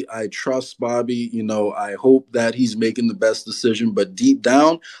Bobby. I trust Bobby. I hope that he's making the best decision. But deep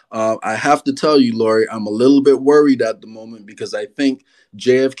down, I have to tell you, Lori, I'm a little bit worried at the moment, because I think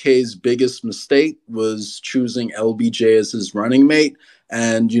JFK's biggest mistake was choosing LBJ as his running mate.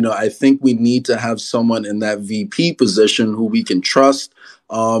 And, I think we need to have someone in that VP position who we can trust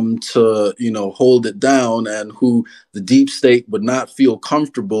to, hold it down, and who the deep state would not feel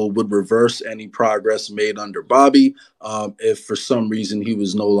comfortable would reverse any progress made under Bobby if for some reason he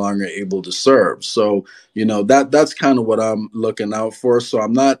was no longer able to serve. So, that's kind of what I'm looking out for. So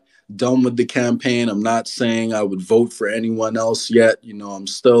I'm not done with the campaign. I'm not saying I would vote for anyone else yet. I'm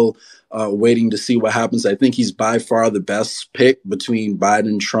still waiting to see what happens. I think he's by far the best pick between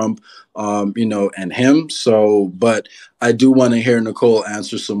Biden, Trump, and him. So, but I do want to hear Nicole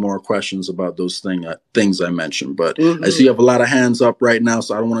answer some more questions about those things I mentioned. But I see you have a lot of hands up right now,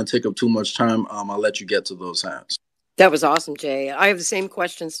 so I don't want to take up too much time. I'll let you get to those hands. That was awesome, Jay. I have the same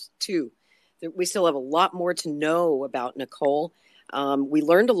questions too. We still have a lot more to know about Nicole. We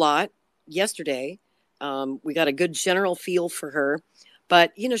learned a lot yesterday. We got a good general feel for her.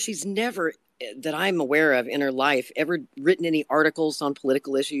 But, she's never, that I'm aware of in her life, ever written any articles on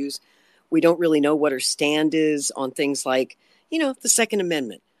political issues. We don't really know what her stand is on things like, the Second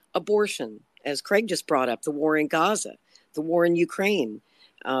Amendment, abortion, as Craig just brought up, the war in Gaza, the war in Ukraine,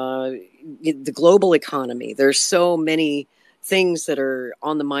 the global economy. There's so many things that are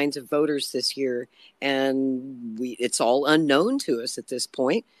on the minds of voters this year, and it's all unknown to us at this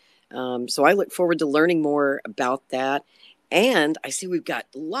point. So I look forward to learning more about that. And I see we've got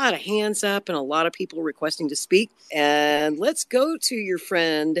a lot of hands up and a lot of people requesting to speak. And let's go to your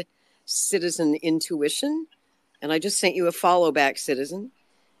friend, Citizen Intuition. And I just sent you a follow back, Citizen.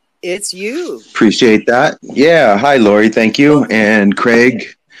 It's you. Appreciate that. Yeah. Hi, Lori. Thank you. And Craig.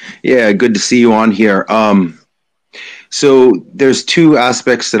 Yeah, good to see you on here. So there's two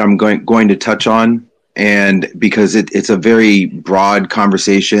aspects that I'm going to touch on, and because it's a very broad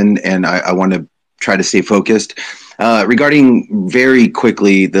conversation, and I want to try to stay focused. Regarding very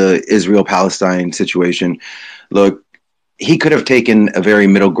quickly the Israel-Palestine situation, look, he could have taken a very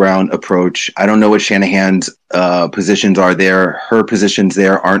middle ground approach. I don't know what Shanahan's positions are there. Her positions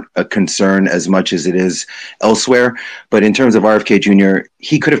there aren't a concern as much as it is elsewhere. But in terms of RFK Jr.,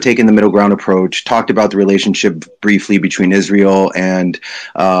 he could have taken the middle ground approach, talked about the relationship briefly between Israel and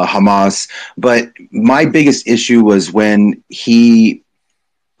Hamas. But my biggest issue was when he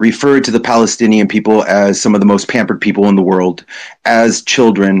referred to the Palestinian people as some of the most pampered people in the world, as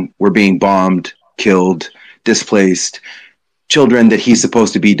children were being bombed, killed, displaced, children that he's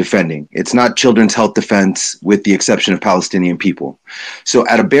supposed to be defending. It's not children's health defense, with the exception of Palestinian people. So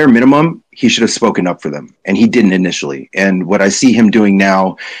at a bare minimum, he should have spoken up for them, and he didn't initially. And what I see him doing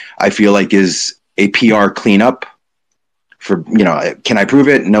now, I feel like is a PR cleanup. For, can I prove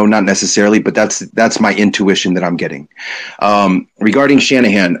it? No, not necessarily, but that's my intuition that I'm getting. Regarding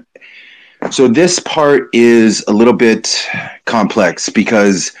Shanahan, so this part is a little bit complex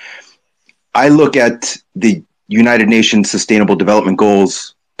because I look at the United Nations Sustainable Development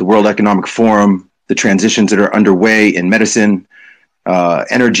Goals, the World Economic Forum, the transitions that are underway in medicine,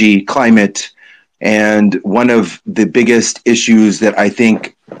 energy, climate, and one of the biggest issues that I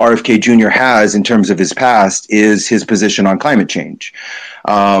think RFK Jr. has in terms of his past is his position on climate change.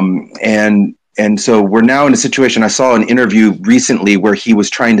 And so we're now in a situation. I saw an interview recently where he was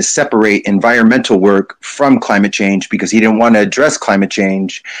trying to separate environmental work from climate change because he didn't want to address climate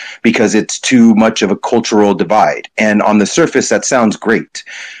change because it's too much of a cultural divide. And on the surface, that sounds great.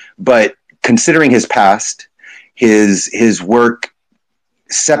 But considering his past, his work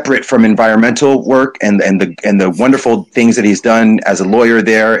separate from environmental work and the wonderful things that he's done as a lawyer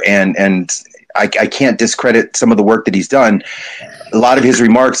there, and I can't discredit some of the work that he's done. A lot of his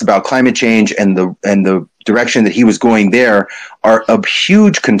remarks about climate change and the direction that he was going there are of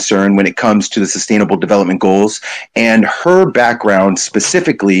huge concern when it comes to the Sustainable Development Goals, and her background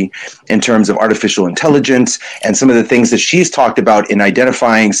specifically in terms of artificial intelligence and some of the things that she's talked about in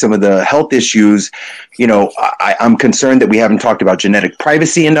identifying some of the health issues. I'm concerned that we haven't talked about genetic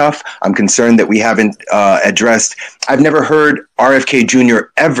privacy enough. I'm concerned that we haven't addressed. I've never heard RFK Jr.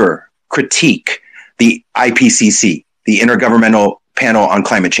 ever critique the IPCC, the Intergovernmental Panel on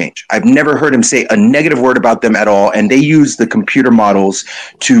Climate Change. I've never heard him say a negative word about them at all. And they use the computer models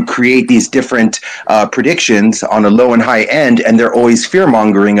to create these different predictions on a low and high end. And they're always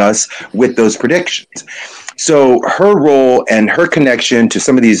fear-mongering us with those predictions. So her role and her connection to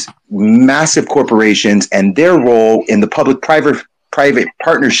some of these massive corporations and their role in the public-private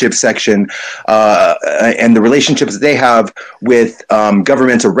partnership section and the relationships they have with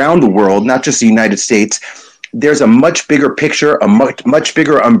governments around the world, not just the United States, there's a much bigger picture, a much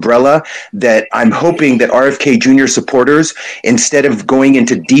bigger umbrella that I'm hoping that RFK Jr. supporters, instead of going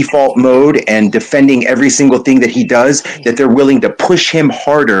into default mode and defending every single thing that he does, that they're willing to push him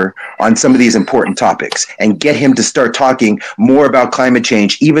harder on some of these important topics and get him to start talking more about climate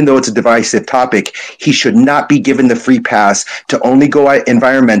change. Even though it's a divisive topic, he should not be given the free pass to only go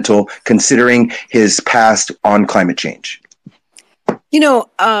environmental, considering his past on climate change.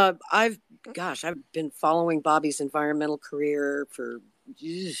 I've been following Bobby's environmental career for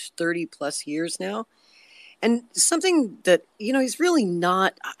 30 plus years now. And something that, he's really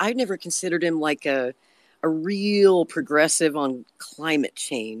not, I've never considered him like a real progressive on climate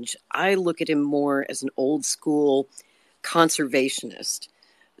change. I look at him more as an old school conservationist,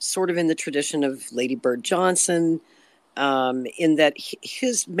 sort of in the tradition of Lady Bird Johnson, in that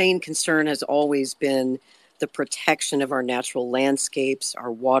his main concern has always been the protection of our natural landscapes,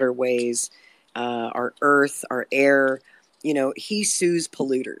 our waterways, our earth, our air. He sues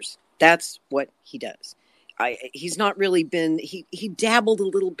polluters. That's what he does. He's not really been, he dabbled a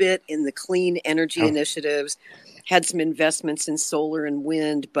little bit in the clean energy initiatives, had some investments in solar and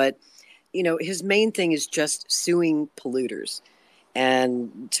wind, but, his main thing is just suing polluters.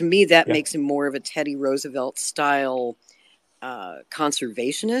 And to me, that makes him more of a Teddy Roosevelt style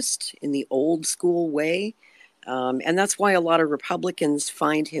conservationist in the old school way. And that's why a lot of Republicans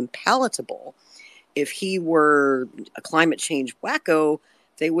find him palatable. If he were a climate change wacko,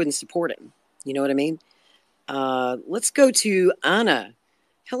 they wouldn't support him. You know what I mean? Let's go to Anna.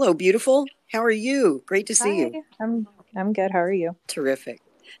 Hello, beautiful. How are you? Great to see you. I'm good. How are you? Terrific.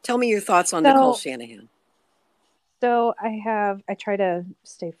 Tell me your thoughts on Nicole Shanahan. So I try to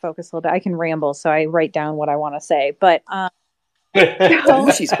stay focused a little bit. I can ramble, so I write down what I want to say. But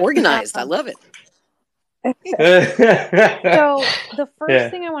she's organized. I love it. So the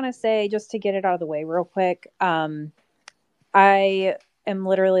first thing I want to say, just to get it out of the way real quick, I am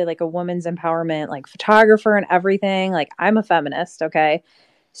literally like a women's empowerment, like photographer and everything. Like, I'm a feminist. Okay.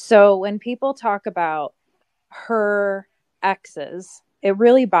 So when people talk about her exes, it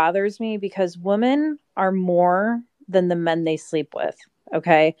really bothers me because women are more than the men they sleep with.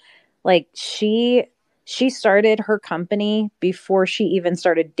 Okay. Like, she started her company before she even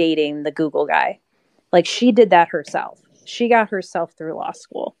started dating the Google guy. Like, she did that herself. She got herself through law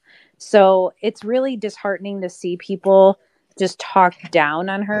school. So it's really disheartening to see people just talk down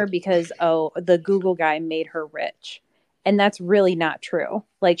on her because, the Google guy made her rich. And that's really not true.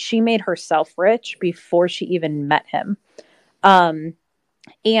 Like, she made herself rich before she even met him.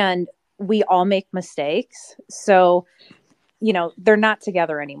 And we all make mistakes. So, they're not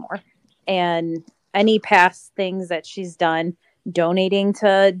together anymore. And any past things that she's done, donating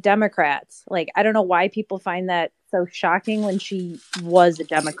to Democrats. Like, I don't know why people find that so shocking when she was a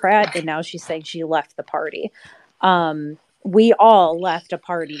Democrat and now she's saying she left the party. We all left a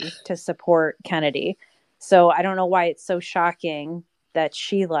party to support Kennedy. So I don't know why it's so shocking that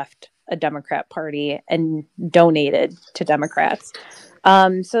she left a Democrat party and donated to Democrats.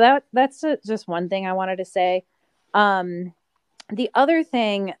 So that's just one thing I wanted to say. The other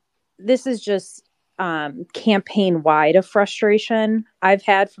thing, this is just campaign-wide of frustration I've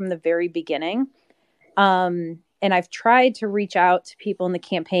had from the very beginning. And I've tried to reach out to people in the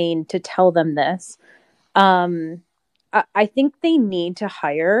campaign to tell them this. I think they need to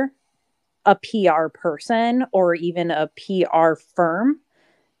hire a PR person or even a PR firm,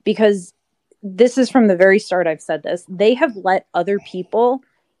 because this is from the very start. I've said this. They have let other people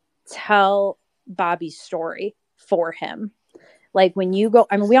tell Bobby's story for him. Like, when you go,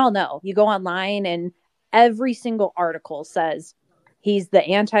 I mean, we all know, you go online and every single article says he's the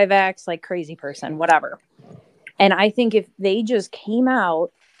anti-vax, like, crazy person, whatever. And I think if they just came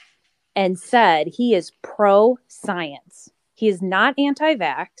out and said he is pro-science, he is not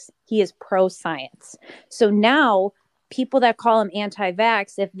anti-vax, he is pro-science. So now people that call him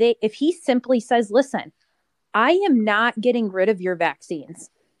anti-vax, if he simply says, listen, I am not getting rid of your vaccines.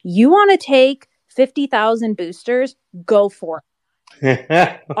 You want to take 50,000 boosters, go for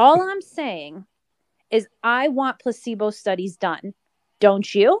it. All I'm saying is I want placebo studies done.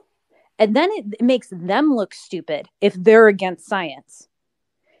 Don't you? And then it makes them look stupid if they're against science.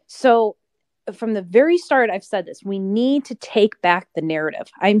 So from the very start, I've said this. We need to take back the narrative.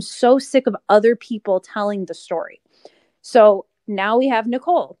 I'm so sick of other people telling the story. So now we have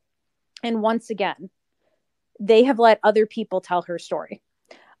Nicole. And once again, they have let other people tell her story.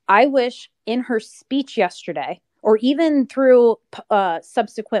 I wish in her speech yesterday, or even through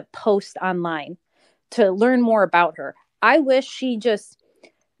subsequent posts online to learn more about her, I wish she just,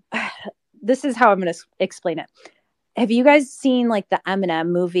 this is how I'm going to explain it. Have you guys seen like the Eminem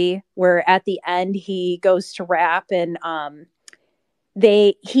movie where at the end he goes to rap and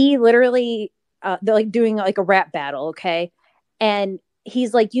he literally, they're like doing like a rap battle, okay? And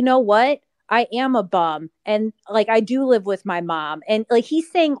he's like, you know what? I am a bum. And like, I do live with my mom. And like, he's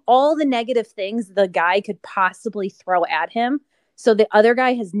saying all the negative things the guy could possibly throw at him. So the other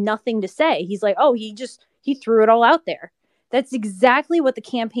guy has nothing to say. He's like, oh, he threw it all out there. That's exactly what the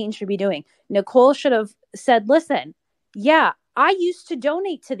campaign should be doing. Nicole should have said, listen, yeah, I used to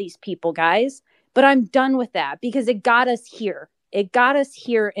donate to these people, guys, but I'm done with that because it got us here. It got us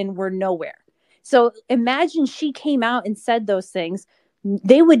here and we're nowhere. So imagine she came out and said those things.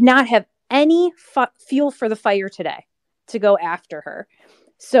 They would not have any fuel for the fire today to go after her.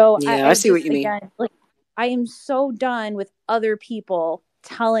 So yeah, I see what you mean. Like, I am so done with other people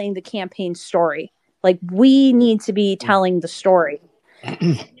telling the campaign story. Like, we need to be telling the story.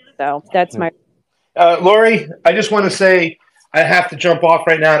 So that's my. Lori, I just want to say I have to jump off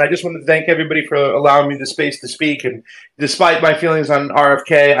right now, and I just want to thank everybody for allowing me the space to speak. And despite my feelings on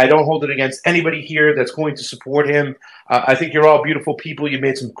RFK, I don't hold it against anybody here that's going to support him. I think you're all beautiful people. You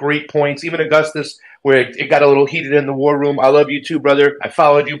made some great points. Even Augustus, where it got a little heated in the war room. I love you too, brother. I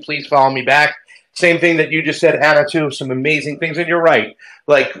followed you. Please follow me back. Same thing that you just said, Anna, too. Some amazing things. And you're right.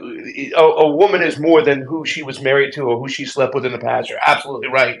 Like, a woman is more than who she was married to or who she slept with in the past. You're absolutely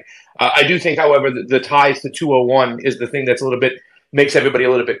right. I do think, however, the ties to 201 is the thing that's makes everybody a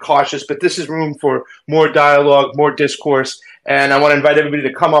little bit cautious. But this is room for more dialogue, more discourse. And I want to invite everybody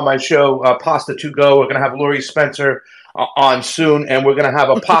to come on my show, Pasta to Go. We're going to have Lori Spencer on soon, and we're going to have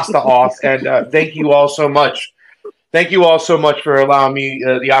a pasta off. And thank you all so much. Thank you all so much for allowing me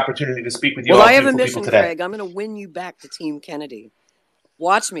the opportunity to speak with you. Well, all I have a beautiful mission, people today. Craig. I'm going to win you back to Team Kennedy.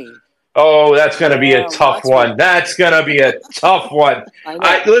 Watch me. Oh, that's going to be a tough one. That's going to be a tough one.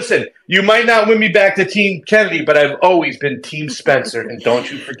 Listen, you might not win me back to Team Kennedy, but I've always been Team Spencer, and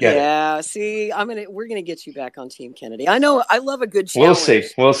don't you forget it. Yeah, see, we're going to get you back on Team Kennedy. I know, I love a good challenge.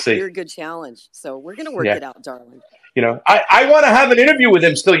 We'll see. You're a good challenge. So we're going to work it out, darling. You know, I want to have an interview with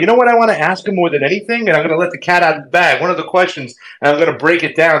him still. You know what I want to ask him more than anything? And I'm going to let the cat out of the bag. One of the questions, and I'm going to break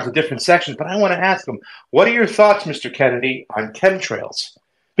it down to different sections, but I want to ask him, what are your thoughts, Mr. Kennedy, on chemtrails?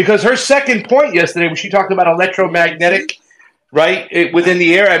 Because her second point yesterday, when she talked about electromagnetic, right, within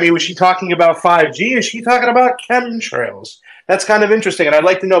the air, I mean, was she talking about 5G? Is she talking about chemtrails? That's kind of interesting. And I'd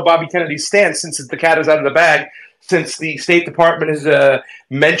like to know Bobby Kennedy's stance, since the cat is out of the bag, since the State Department has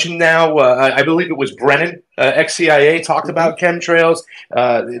mentioned now, I believe it was Brennan, ex-CIA, talked about chemtrails.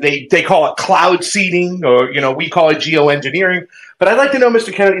 They call it cloud seeding, or, we call it geoengineering. But I'd like to know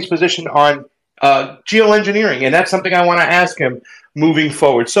Mr. Kennedy's position on geoengineering, and that's something I want to ask him moving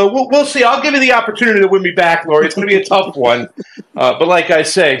forward. So we'll see. I'll give you the opportunity to win me back, Lori. It's going to be a tough one, but like I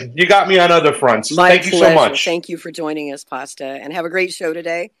say, you got me on other fronts. Thank you so much. Thank you for joining us, Pasta, and have a great show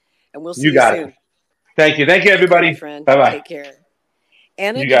today. And we'll see you got soon. It. Thank you, everybody. Bye bye. Take care.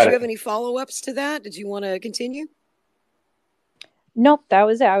 Anna, did you have any follow-ups to that? Did you want to continue? Nope, that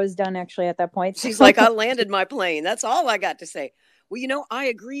was it. I was done actually at that point. She's like, I landed my plane. That's all I got to say. Well, I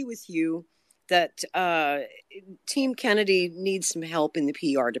agree with you that Team Kennedy needs some help in the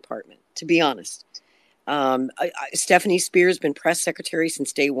PR department, to be honest. Stephanie Spears has been press secretary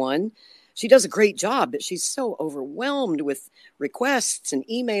since day one. She does a great job, but she's so overwhelmed with requests and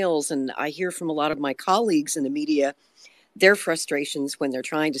emails. And I hear from a lot of my colleagues in the media, their frustrations when they're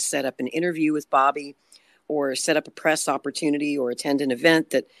trying to set up an interview with Bobby or set up a press opportunity or attend an event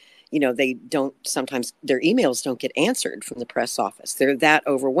that, they don't, sometimes their emails don't get answered from the press office. They're that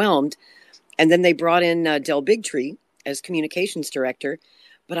overwhelmed. And then they brought in Del Bigtree as communications director,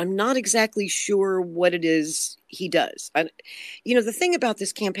 but I'm not exactly sure what it is he does. The thing about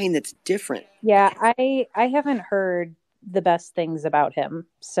this campaign that's different. Yeah, I haven't heard the best things about him.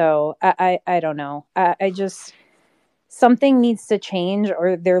 So I don't know. I just... Something needs to change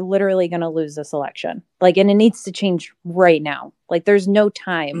or they're literally going to lose this election. And it needs to change right now. There's no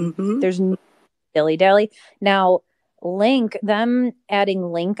time. Mm-hmm. There's no dilly-dally. Now, them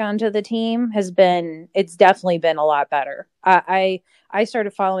adding Link onto the team it's definitely been a lot better. I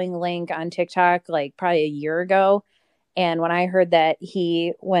started following Link on TikTok probably a year ago. And when I heard that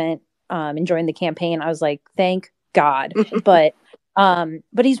he went and joined the campaign, I was like, thank God. But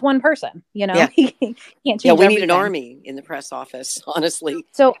he's one person, Yeah. He can't change we everything. need an army in the press office, honestly.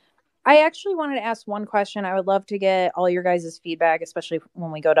 So I actually wanted to ask one question. I would love to get all your guys' feedback, especially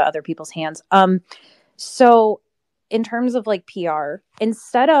when we go to other people's hands. So in terms of PR,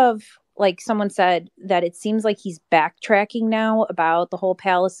 instead of someone said that it seems like he's backtracking now about the whole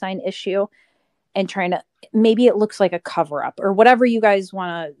Palestine issue and trying to, maybe it looks like a cover up or whatever you guys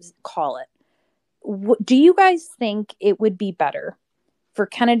want to call it. Do you guys think it would be better for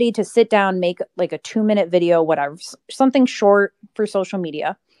Kennedy to sit down, make a 2-minute video, whatever, something short for social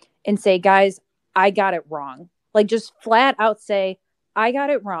media and say, guys, I got it wrong. Just flat out say, I got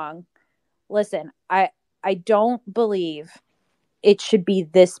it wrong. Listen, I don't believe it should be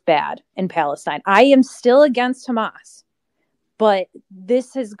this bad in Palestine. I am still against Hamas, but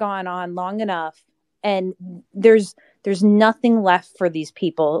this has gone on long enough and there's nothing left for these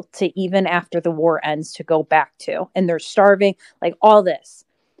people to, even after the war ends, to go back to. And they're starving, all this.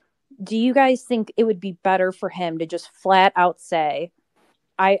 Do you guys think it would be better for him to just flat out say,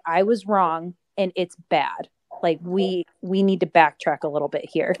 I was wrong and it's bad? We need to backtrack a little bit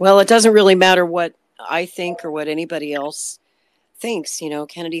here. Well, it doesn't really matter what I think or what anybody else thinks.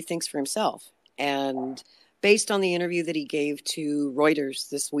 Kennedy thinks for himself. And based on the interview that he gave to Reuters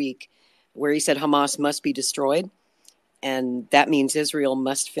this week, where he said Hamas must be destroyed, and that means Israel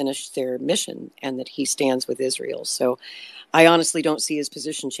must finish their mission and that he stands with Israel. So I honestly don't see his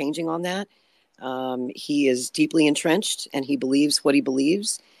position changing on that. He is deeply entrenched and he believes what he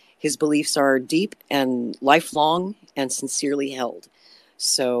believes. His beliefs are deep and lifelong and sincerely held.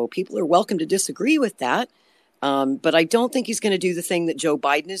 So people are welcome to disagree with that. But I don't think he's going to do the thing that Joe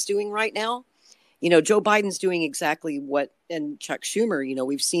Biden is doing right now. Joe Biden's doing exactly what, and Chuck Schumer,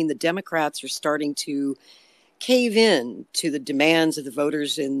 we've seen the Democrats are starting to cave in to the demands of the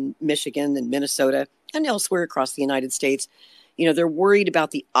voters in Michigan and Minnesota and elsewhere across the United States. They're worried about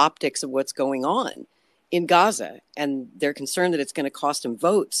the optics of what's going on in Gaza, and they're concerned that it's going to cost them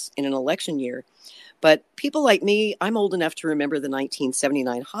votes in an election year. But people like me, I'm old enough to remember the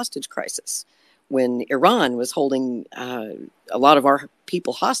 1979 hostage crisis when Iran was holding a lot of our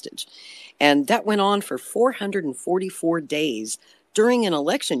people hostage. And that went on for 444 days during an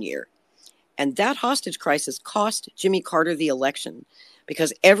election year. And that hostage crisis cost Jimmy Carter the election,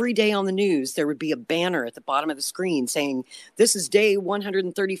 because every day on the news, there would be a banner at the bottom of the screen saying, this is day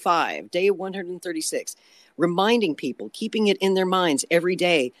 135, day 136, reminding people, keeping it in their minds every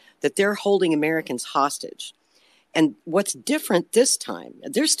day that they're holding Americans hostage. And what's different this time,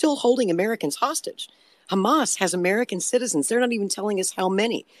 they're still holding Americans hostage. Hamas has American citizens. They're not even telling us how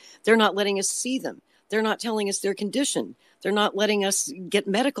many. They're not letting us see them. They're not telling us their condition. They're not letting us get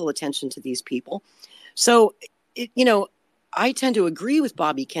medical attention to these people. So, I tend to agree with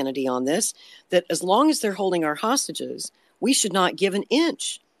Bobby Kennedy on this, that as long as they're holding our hostages, we should not give an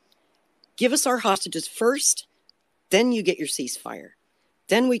inch. Give us our hostages first, then you get your ceasefire.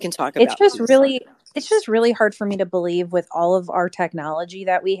 Then we can talk about it's just really hard for me to believe, with all of our technology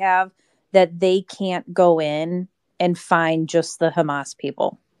that we have, that they can't go in and find just the Hamas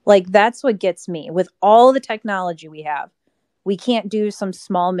people. Like, that's what gets me. With all the technology we have, we can't do some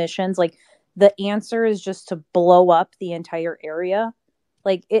small missions. Like, the answer is just to blow up the entire area.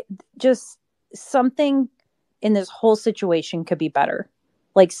 Like, it just, something in this whole situation could be better.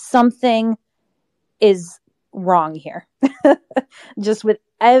 Like, something is wrong here. Just with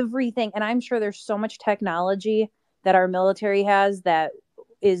everything. And I'm sure there's so much technology that our military has that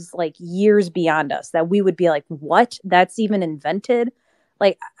is like years beyond us, that we would be like, what? That's even invented?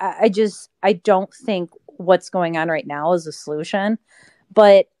 Like, I don't think what's going on right now is a solution.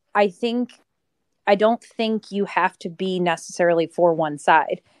 But I don't think you have to be necessarily for one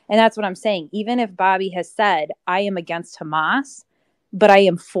side. And that's what I'm saying. Even if Bobby has said, I am against Hamas, but I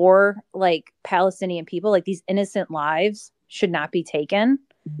am for like Palestinian people, like these innocent lives should not be taken,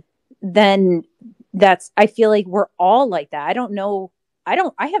 then I feel like we're all like that.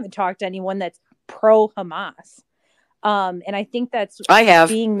 I haven't talked to anyone that's pro Hamas. And I think that's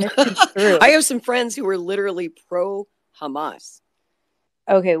being misconstrued. I have some friends who are literally pro Hamas.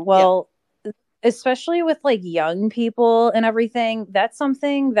 Okay, well, especially with like young people and everything, that's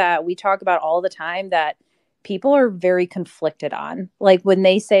something that we talk about all the time that people are very conflicted on. Like when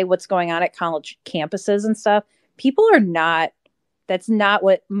they say what's going on at college campuses and stuff, that's not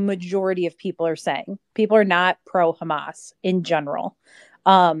what majority of people are saying. People are not pro Hamas in general.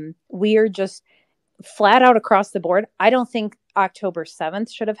 We are just flat out across the board. I don't think October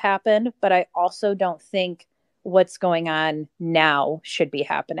 7th should have happened, but I also don't think what's going on now should be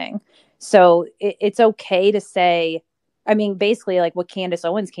happening. So it's okay to say, I mean, basically like what Candace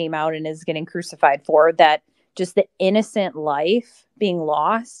Owens came out and is getting crucified for, that just the innocent life being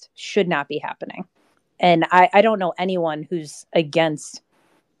lost should not be happening. And I don't know anyone who's against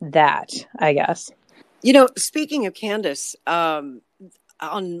that, I guess. You know, speaking of Candace, on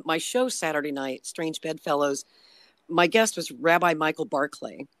my show Saturday night, Strange Bedfellows, my guest was Rabbi Michael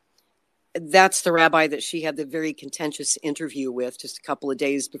Barclay. That's the rabbi that she had the very contentious interview with just a couple of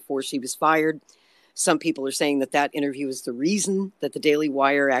days before she was fired. Some people are saying that interview is the reason that the Daily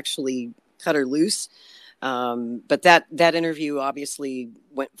Wire actually cut her loose. But that interview obviously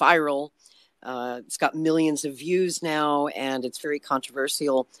went viral. It's got millions of views now, and it's very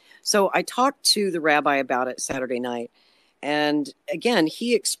controversial. So I talked to the rabbi about it Saturday night. And again,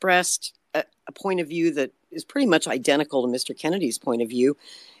 he expressed a point of view that is pretty much identical to Mr. Kennedy's point of view,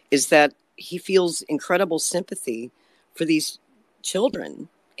 is that he feels incredible sympathy for these children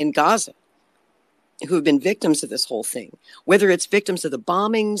in Gaza who have been victims of this whole thing, whether it's victims of the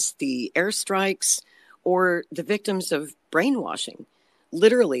bombings, the airstrikes, or the victims of brainwashing.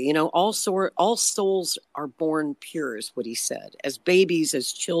 Literally, you know, all souls are born pure, is what he said. As babies,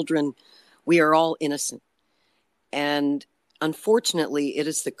 as children, we are all innocent. And unfortunately, it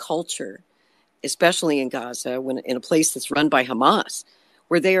is the culture, especially in Gaza, when in a place that's run by Hamas,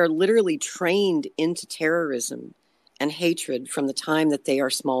 where they are literally trained into terrorism and hatred from the time that they are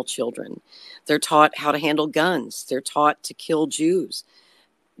small children. They're taught how to handle guns. They're taught to kill Jews.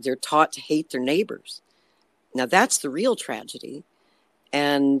 They're taught to hate their neighbors. Now, that's the real tragedy.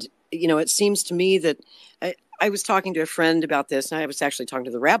 And, you know, it seems to me that I was talking to a friend about this, and I was actually talking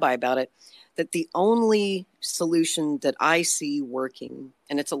to the rabbi about it, that the only solution that I see working,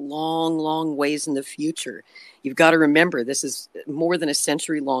 and it's a long, long ways in the future. You've got to remember, this is more than a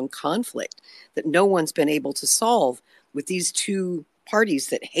century-long conflict that no one's been able to solve with these two parties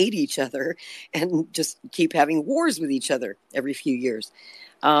that hate each other and just keep having wars with each other every few years.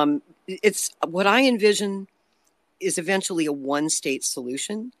 It's what I envision is eventually a one-state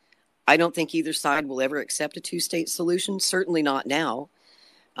solution. I don't think either side will ever accept a two-state solution, certainly not now.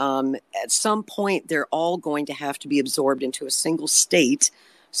 At some point, they're all going to have to be absorbed into a single state,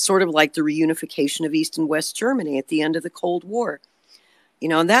 sort of like the reunification of East and West Germany at the end of the Cold War. You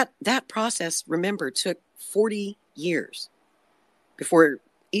know, and that process, remember, took 40 years before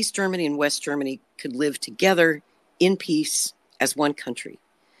East Germany and West Germany could live together in peace as one country.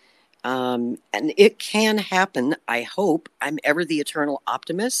 And it can happen, I hope. I'm ever the eternal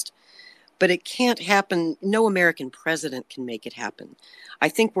optimist. But it can't happen. No American president can make it happen. I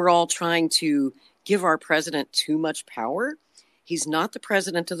think we're all trying to give our president too much power. He's not the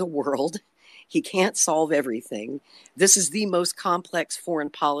president of the world. He can't solve everything. This is the most complex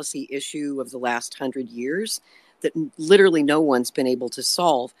foreign policy issue of the last 100 years that literally no one's been able to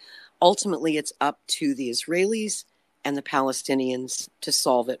solve. Ultimately, it's up to the Israelis and the Palestinians to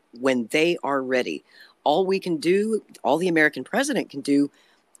solve it when they are ready. All we can do, all the American president can do,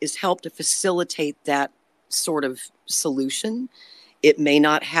 is help to facilitate that sort of solution. It may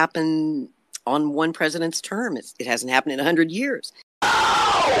not happen on one president's term. It hasn't happened in 100 years.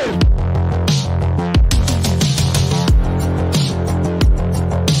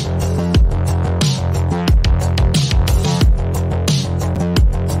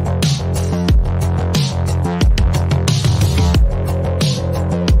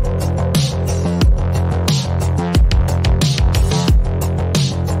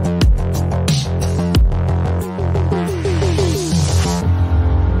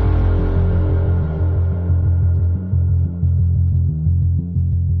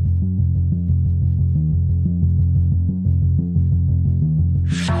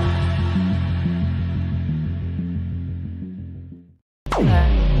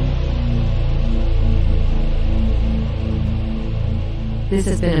 This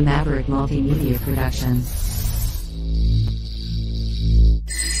has been a Maverick Multimedia production.